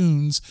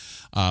cartoons,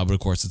 but of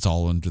course it's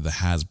all under the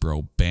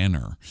Hasbro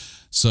banner.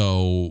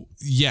 So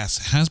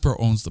yes, Hasbro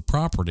owns the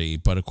property,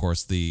 but of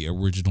course the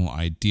original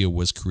idea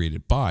was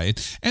created by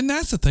it. And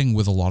that's the thing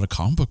with a lot of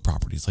comic book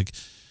properties. Like,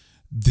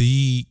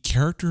 the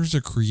characters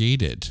are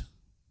created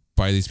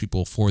by these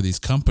people for these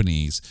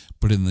companies,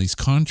 but in these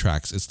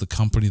contracts, it's the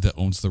company that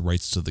owns the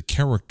rights to the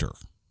character,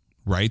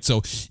 right?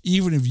 So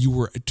even if you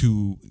were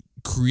to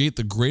create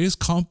the greatest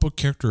comic book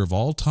character of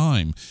all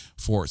time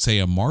for, say,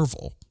 a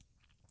Marvel,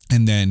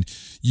 and then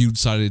you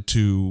decided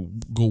to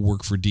go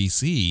work for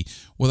DC,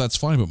 well, that's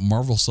fine, but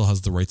Marvel still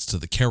has the rights to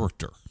the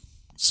character.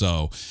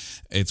 So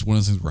it's one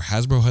of the things where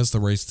Hasbro has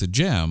the rights to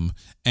Jem,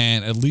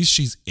 and at least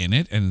she's in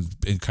it and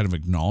kind of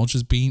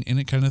acknowledges being in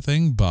it kind of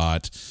thing.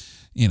 But,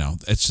 you know,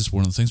 it's just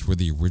one of the things where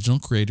the original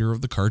creator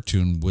of the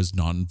cartoon was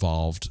not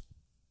involved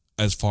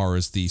as far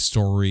as the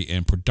story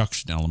and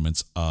production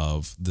elements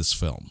of this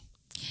film.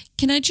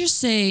 Can I just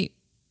say,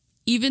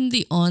 even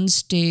the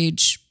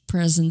onstage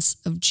presence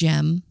of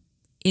Jem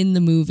in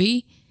the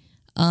movie,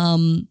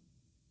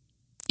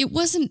 it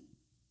wasn't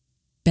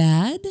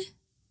bad,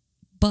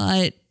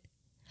 but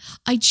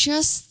I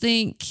just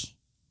think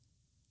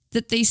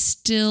that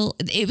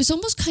it was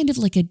almost kind of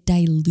like a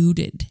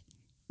diluted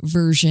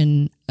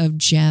version of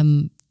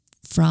Jem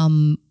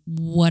from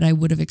what I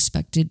would have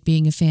expected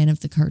being a fan of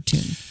the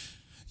cartoon.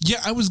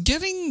 Yeah, I was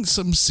getting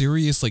some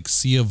serious like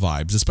Sia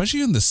vibes,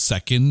 especially in the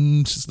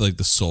second, like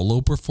the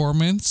solo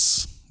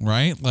performance,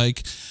 right?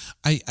 Like,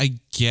 I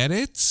get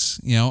it,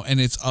 you know,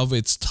 and it's of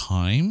its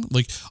time.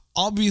 Like,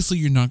 obviously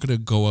you're not going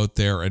to go out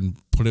there and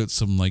put out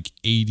some like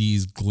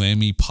 80s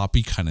glammy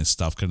poppy kind of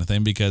stuff kind of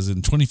thing, because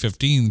in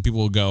 2015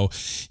 people will go,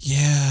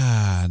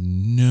 yeah,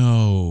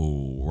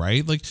 no,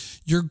 right? Like,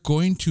 you're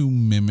going to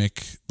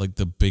mimic like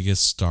the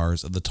biggest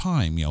stars of the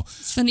time, you know.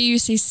 It's funny you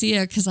say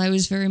Sia, because I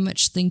was very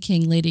much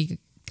thinking Lady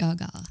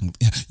Gaga.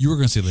 Yeah, you were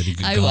going to say Lady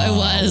Gaga. I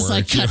was.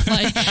 I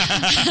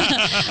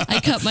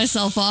cut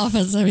myself off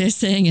as I was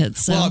saying it.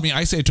 So. Well, I mean,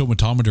 I say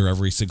tomatometer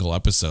every single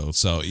episode,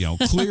 so, you know,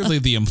 clearly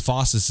the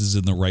emphasis is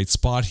in the right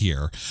spot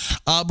here.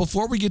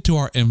 Before we get to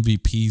our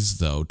MVPs,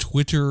 though,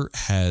 Twitter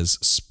has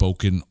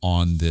spoken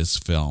on this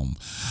film.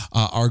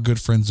 Our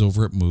good friends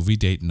over at Movie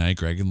Date Night,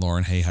 Greg and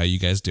Lauren, hey, how you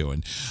guys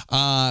doing?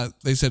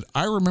 They said,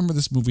 I remember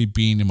this movie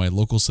being in my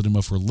local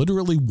cinema for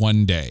literally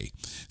one day.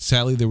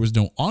 Sadly, there was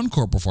no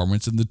encore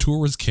performance, and the tour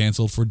was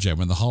canceled for Jem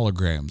and the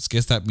Holograms.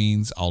 Guess that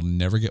means I'll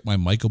never get my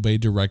Michael Bay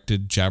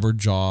directed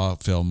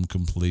Jabberjaw film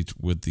complete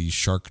with the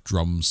shark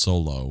drum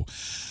solo.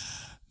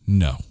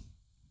 No.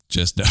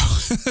 Just no.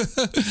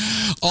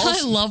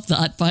 I love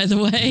that, by the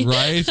way.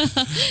 Right?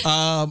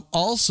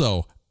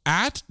 Also,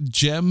 at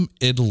Jem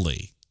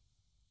Italy.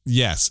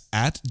 Yes,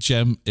 at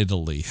Jem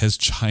Italy has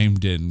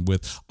chimed in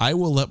with, I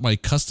will let my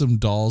custom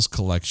dolls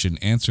collection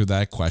answer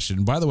that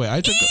question. By the way,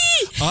 I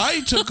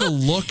took a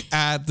look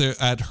at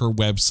her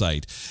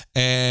website,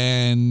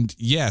 and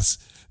yes,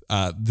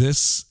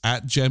 this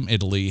at Jem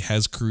Italy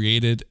has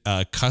created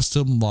a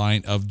custom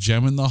line of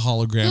Jem and the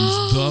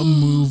Holograms, the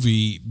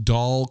movie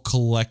doll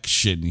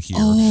collection here.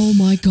 Oh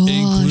my gosh.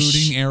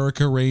 Including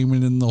Erica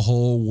Raymond and the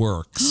whole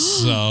works.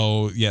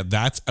 So yeah,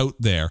 that's out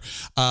there.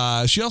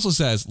 She also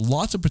says,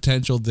 lots of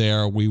potential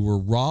there. We were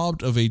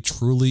robbed of a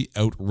truly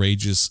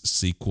outrageous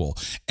sequel.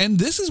 And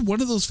this is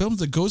one of those films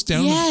that goes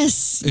down.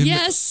 Yes.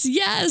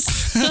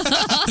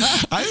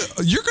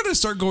 You're going to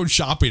start going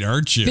shopping,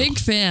 aren't you? Big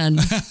fan.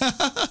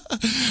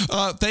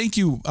 Thank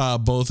you,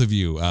 both of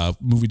you,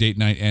 Movie Date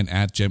Night and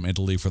at Jem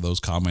Italy, for those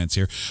comments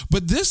here.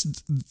 But this,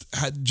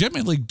 Jem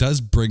Italy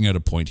does bring out a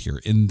point here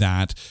in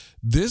that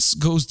this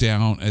goes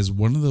down as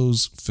one of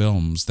those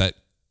films that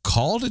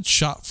called its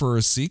shot for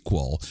a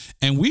sequel,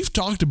 and we've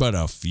talked about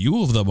a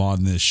few of them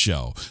on this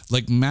show,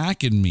 like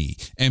Mac and Me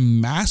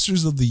and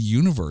Masters of the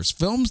Universe,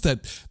 films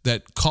that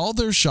called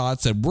their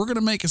shots, said we're going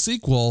to make a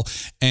sequel,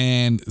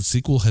 and the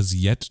sequel has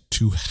yet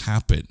to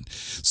happen.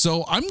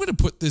 So I'm going to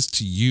put this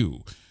to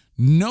you.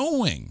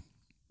 Knowing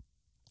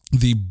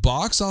the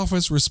box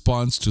office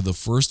response to the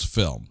first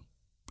film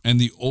and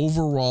the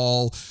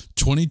overall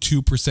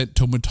 22%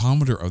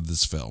 tomatometer of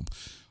this film,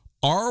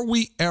 are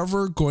we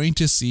ever going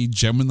to see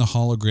Jem and the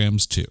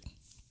Holograms 2?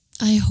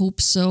 I hope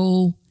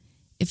so.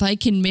 If I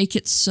can make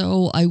it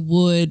so, I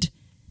would.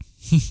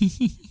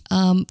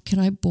 Can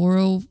I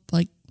borrow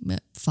like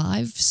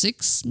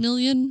 $5-6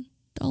 million?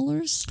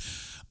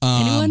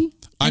 Anyone?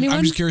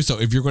 I'm just curious though,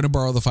 if you're going to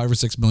borrow the $5 or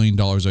 $6 million,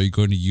 are you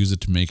going to use it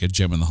to make a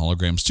Jem and the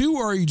Holograms too,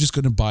 or are you just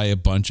going to buy a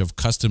bunch of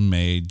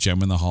custom-made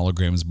Jem and the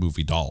Holograms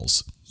movie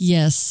dolls?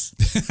 Yes.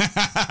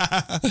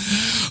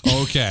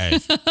 Okay.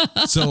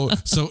 So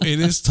it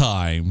is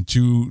time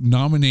to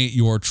nominate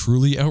your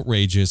truly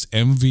outrageous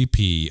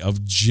MVP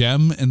of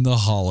Jem and the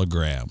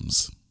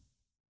Holograms.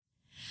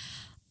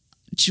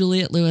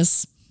 Juliette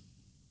Lewis.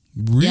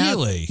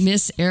 Really? Yep.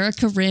 Miss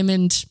Erica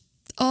Raymond.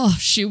 Oh,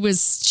 she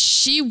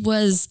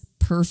was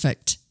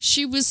perfect.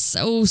 She was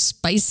so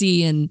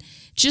spicy and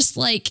just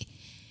like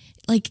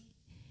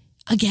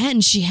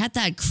again, she had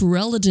that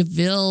Cruella de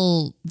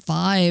Vil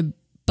vibe,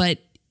 but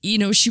you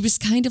know, she was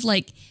kind of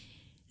like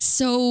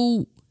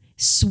so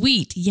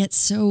sweet yet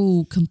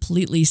so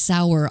completely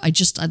sour. I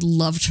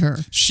loved her.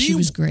 She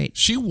was great.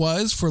 She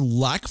was, for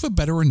lack of a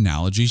better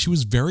analogy, she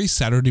was very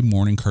Saturday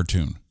morning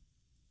cartoon.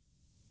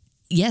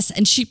 Yes,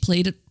 and she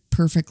played it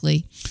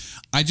perfectly.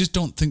 I just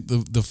don't think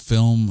the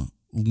film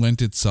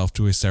lent itself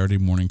to a Saturday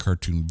morning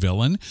cartoon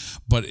villain.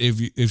 But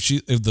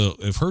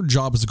if her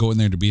job is to go in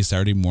there to be a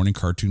Saturday morning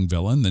cartoon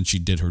villain, then she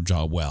did her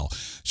job well.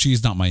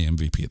 She's not my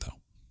MVP though.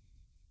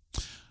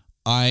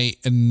 I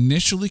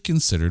initially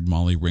considered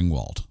Molly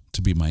Ringwald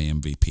to be my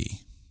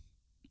MVP,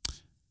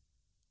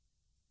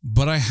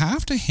 but I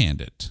have to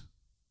hand it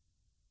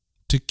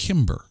to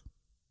Kimber,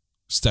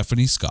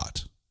 Stephanie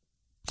Scott.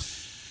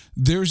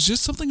 There's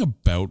just something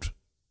about,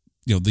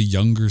 the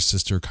younger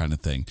sister kind of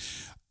thing,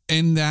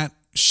 and that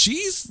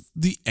she's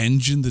the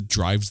engine that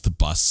drives the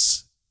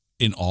bus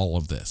in all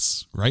of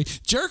this, right?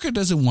 Jerica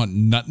doesn't want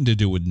nothing to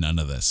do with none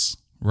of this,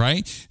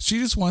 right? She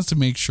just wants to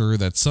make sure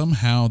that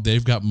somehow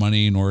they've got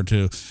money in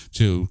order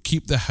to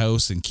keep the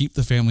house and keep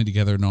the family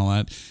together and all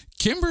that.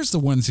 Kimber's the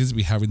one that seems to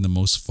be having the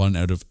most fun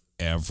out of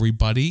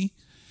everybody,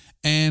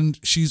 and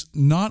she's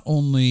not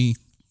only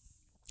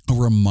a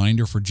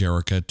reminder for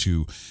Jerica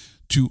to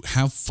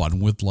have fun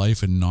with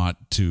life and not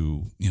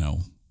to,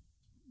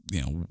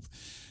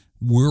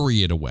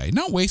 worry it away.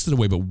 Not waste it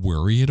away, but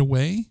worry it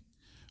away.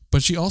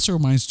 But she also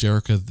reminds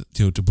Jerica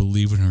to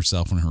believe in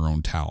herself and her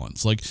own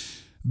talents. Like,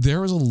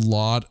 there is a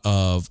lot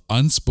of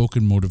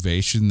unspoken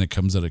motivation that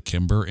comes out of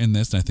Kimber in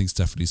this, and I think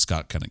Stephanie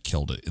Scott kind of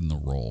killed it in the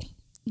role.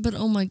 But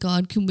oh my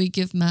God, can we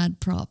give mad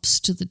props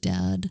to the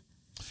dad?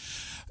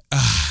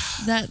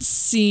 That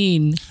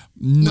scene.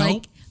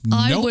 Nope.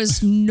 I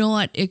was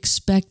not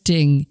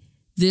expecting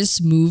this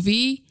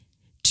movie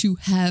to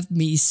have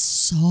me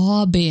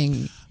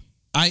sobbing.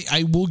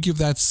 I will give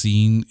that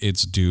scene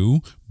its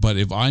due, but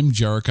if I'm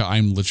Jerica,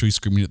 I'm literally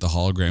screaming at the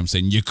hologram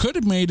saying, you could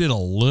have made it a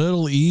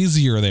little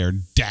easier there,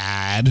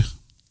 Dad.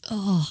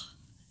 Oh.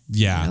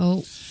 Yeah.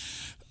 No.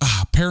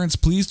 Parents,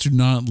 please do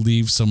not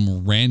leave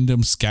some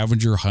random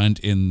scavenger hunt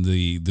in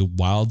the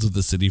wilds of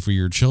the city for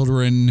your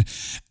children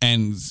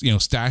and,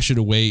 stash it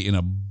away in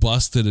a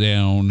busted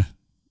down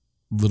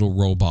little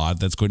robot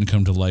that's going to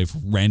come to life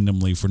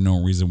randomly for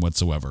no reason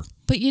whatsoever.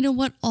 But you know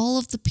what? All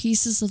of the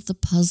pieces of the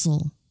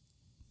puzzle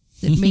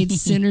that made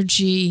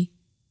synergy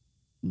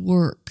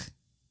work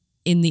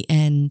in the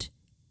end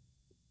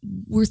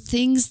were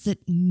things that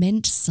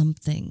meant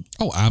something.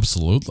 Oh,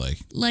 absolutely.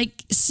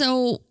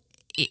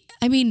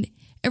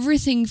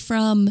 Everything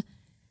from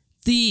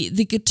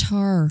the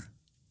guitar,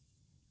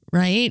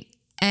 right?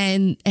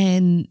 And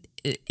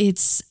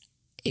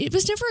it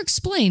was never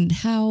explained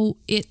how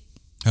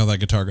that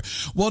guitar.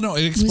 Well, no,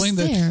 it explained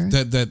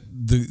that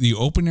the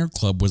open air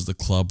club was the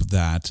club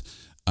that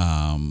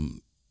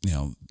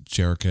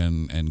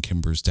Jerica and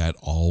Kimber's dad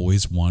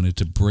always wanted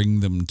to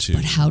bring them to.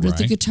 But how did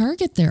the guitar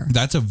get there?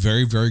 That's a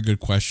very, very good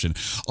question.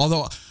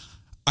 Although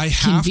I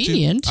have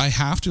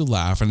to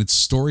laugh, and it's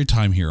story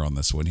time here on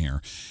this one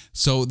here.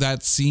 So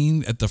that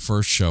scene at the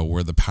first show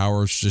where the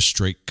power just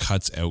straight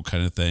cuts out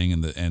kind of thing,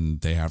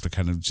 and they have to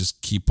kind of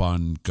just keep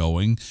on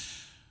going.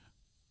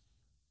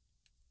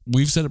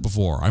 We've said it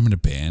before. I'm in a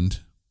band,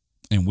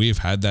 and we have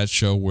had that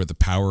show where the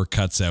power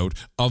cuts out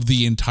of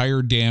the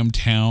entire damn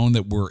town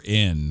that we're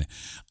in,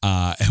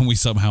 and we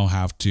somehow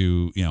have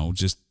to,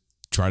 just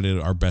try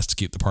our best to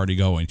keep the party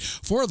going.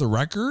 For the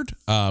record,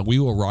 "We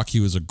Will Rock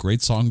You" is a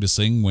great song to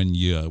sing when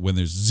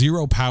there's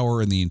zero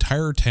power in the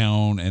entire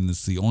town, and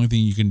it's the only thing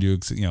you can do.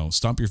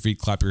 Stomp your feet,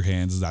 clap your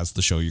hands. That's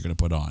the show you're going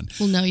to put on.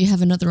 Well, now you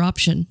have another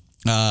option.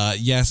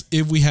 Yes,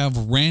 if we have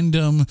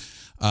random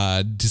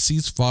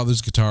deceased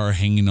father's guitar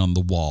hanging on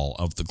the wall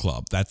of the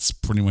club. That's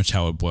pretty much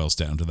how it boils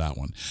down to that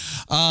one.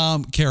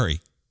 Carrie,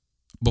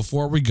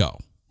 before we go,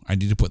 I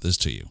need to put this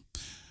to you.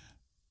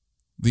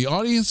 The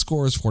audience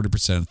score is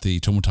 40%. The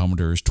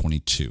tomatometer is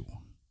 22.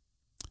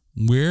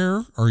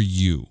 Where are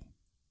you,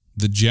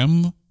 the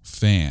Jem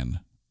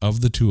fan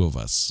of the two of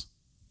us,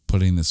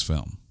 putting this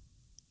film?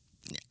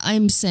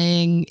 I'm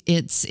saying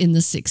it's in the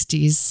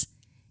 60s.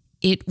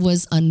 It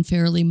was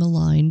unfairly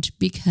maligned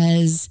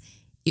because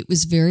it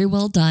was very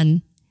well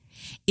done.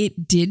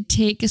 It did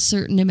take a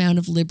certain amount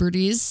of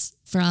liberties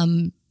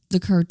from the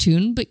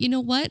cartoon, but you know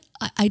what?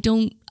 I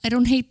don't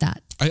hate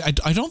that.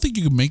 I don't think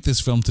you could make this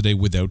film today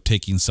without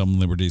taking some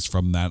liberties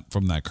from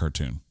that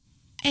cartoon.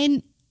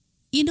 And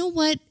you know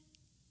what?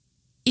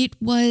 It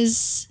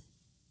was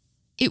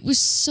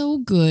so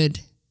good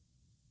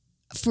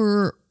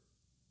for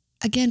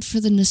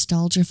the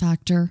nostalgia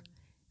factor.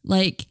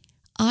 Like,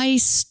 I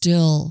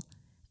still,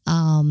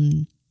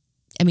 I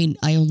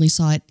only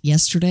saw it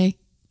yesterday,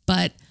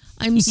 but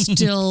I'm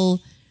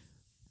still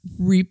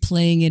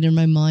replaying it in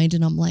my mind,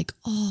 and I'm like,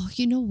 oh,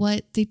 you know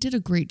what? They did a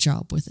great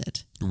job with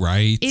it.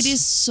 Right. It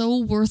is so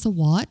worth a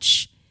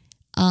watch.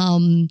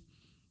 And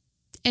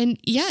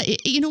yeah,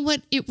 you know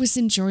what? It was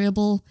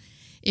enjoyable.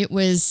 It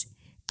was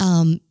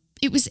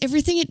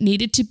everything it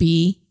needed to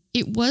be.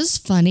 It was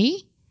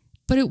funny,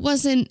 but it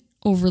wasn't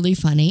overly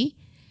funny.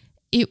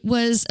 It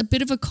was a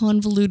bit of a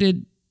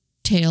convoluted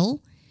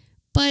tale,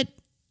 but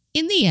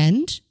in the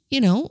end,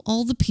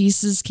 all the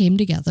pieces came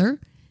together.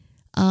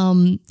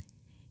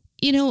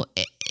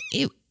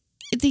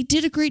 They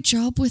did a great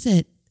job with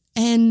it.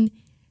 And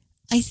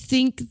I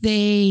think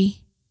they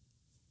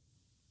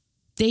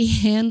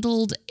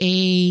handled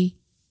a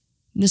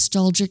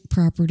nostalgic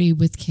property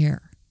with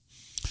care.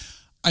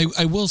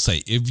 I will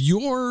say, if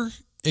you're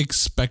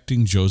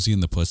expecting Josie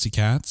and the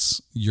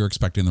Pussycats, you're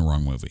expecting the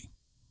wrong movie,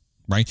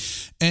 right?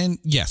 And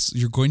yes,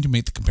 you're going to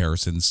make the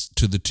comparisons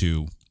to the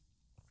two.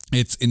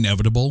 It's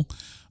inevitable.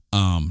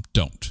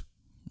 Don't,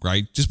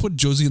 right? Just put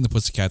Josie and the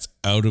Pussycats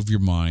out of your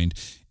mind,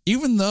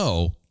 even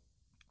though,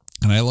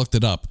 and I looked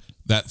it up,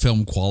 that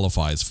film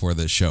qualifies for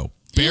this show.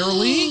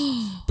 Barely,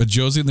 but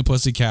Josie and the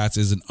Pussycats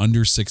is an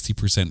under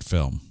 60%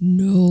 film.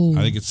 No.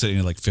 I think it's sitting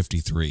at like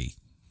 53,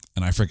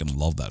 and I freaking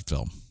love that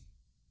film.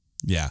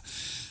 Yeah.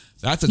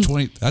 That's a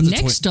 20. That's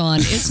Next on,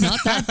 it's not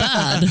that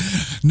bad.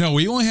 No,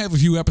 we only have a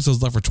few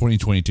episodes left for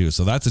 2022,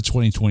 so that's a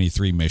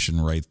 2023 mission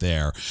right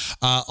there.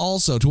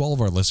 Also, to all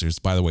of our listeners,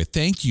 by the way,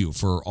 thank you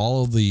for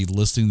all of the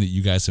listening that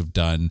you guys have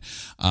done.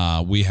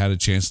 We had a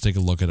chance to take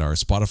a look at our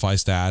Spotify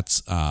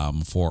stats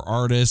for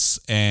artists,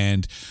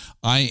 and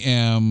I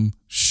am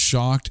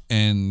shocked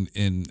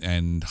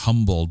and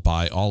humbled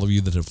by all of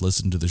you that have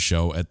listened to the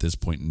show at this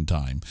point in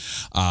time.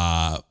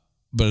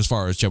 But as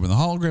far as Jem and the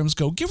Holograms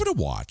go, give it a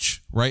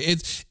watch, right?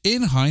 It's,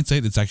 in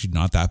hindsight, it's actually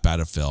not that bad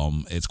a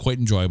film. It's quite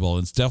enjoyable.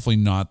 It's definitely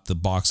not the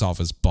box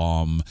office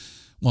bomb.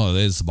 Well,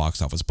 it is the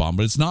box office bomb,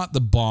 but it's not the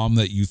bomb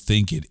that you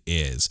think it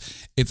is.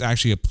 It's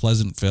actually a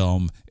pleasant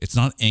film. It's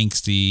not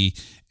angsty.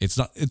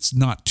 It's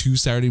not too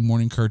Saturday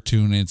morning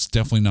cartoon. It's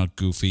definitely not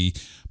goofy,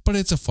 but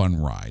it's a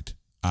fun ride.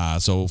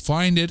 So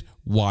find it,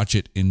 watch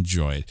it,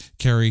 enjoy it.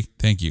 Carrie,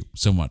 thank you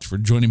so much for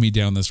joining me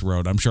down this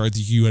road. I'm sure I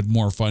think you had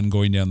more fun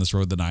going down this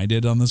road than I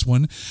did on this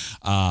one.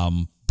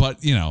 But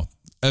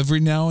every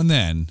now and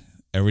then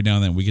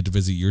we get to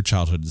visit your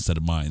childhood instead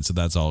of mine. So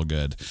that's all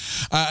good.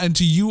 And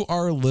to you,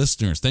 our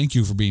listeners, thank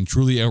you for being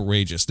truly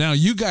outrageous. Now,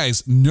 you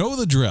guys know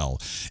the drill.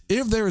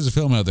 If there is a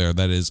film out there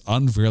that is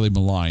unfairly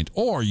maligned,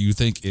 or you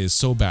think is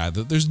so bad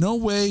that there's no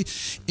way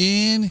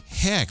in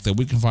heck that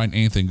we can find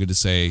anything good to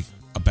say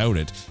about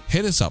it,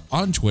 hit us up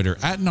on Twitter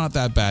at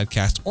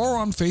NotThatBadCast or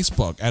on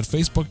Facebook at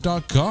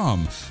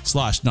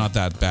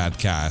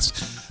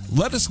facebook.com/NotThatBadCast.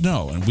 Let us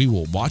know and we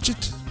will watch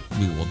it,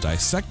 we will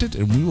dissect it,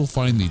 and we will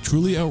find the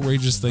truly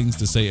outrageous things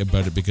to say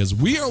about it, because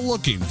we are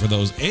looking for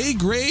those A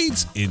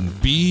grades in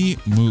B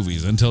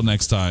movies. Until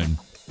next time,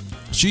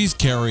 she's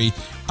Carrie,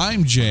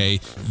 I'm Jay,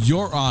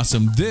 you're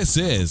awesome, this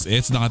is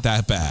It's Not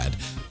That Bad.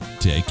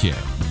 Take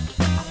care.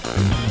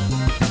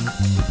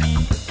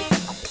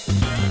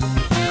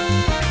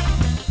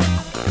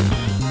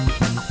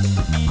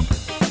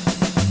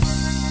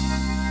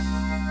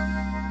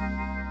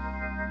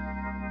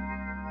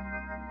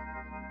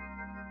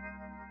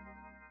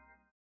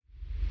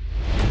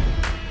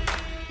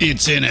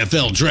 It's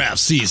NFL draft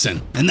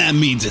season, and that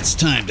means it's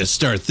time to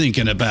start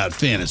thinking about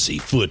fantasy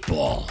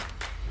football.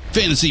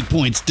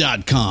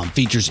 FantasyPoints.com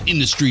features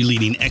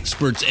industry-leading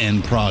experts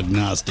and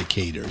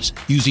prognosticators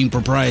using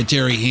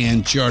proprietary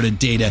hand-charted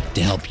data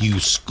to help you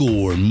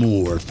score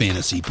more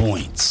fantasy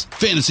points.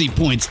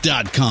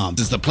 FantasyPoints.com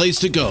is the place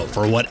to go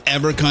for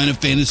whatever kind of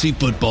fantasy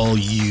football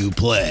you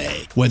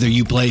play. Whether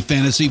you play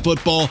fantasy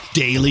football,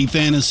 daily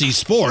fantasy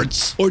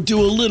sports, or do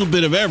a little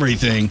bit of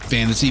everything,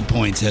 Fantasy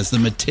Points has the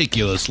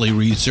meticulously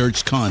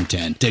researched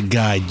content to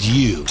guide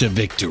you to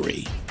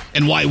victory.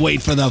 And why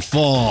wait for the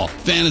fall?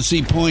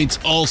 Fantasy Points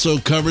also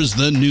covers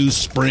the new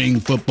spring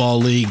football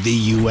league,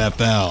 the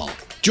UFL.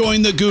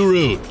 Join the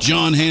guru,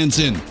 John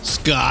Hansen,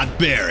 Scott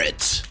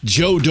Barrett,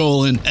 Joe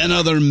Dolan, and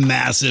other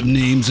massive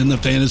names in the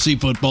fantasy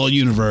football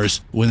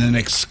universe with an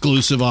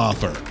exclusive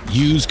offer.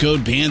 Use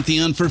code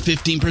Pantheon for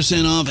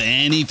 15% off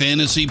any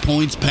Fantasy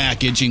Points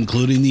package,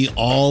 including the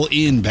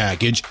all-in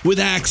package,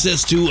 with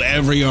access to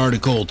every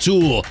article,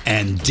 tool,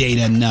 and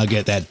data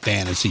nugget that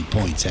Fantasy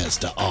Points has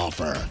to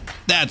offer.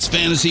 That's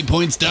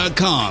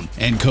FantasyPoints.com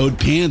and code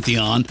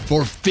Pantheon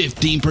for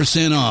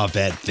 15% off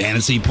at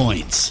Fantasy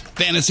Points.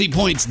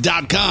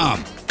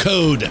 FantasyPoints.com,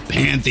 code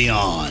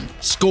Pantheon.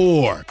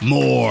 Score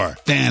more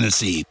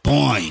fantasy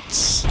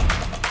points.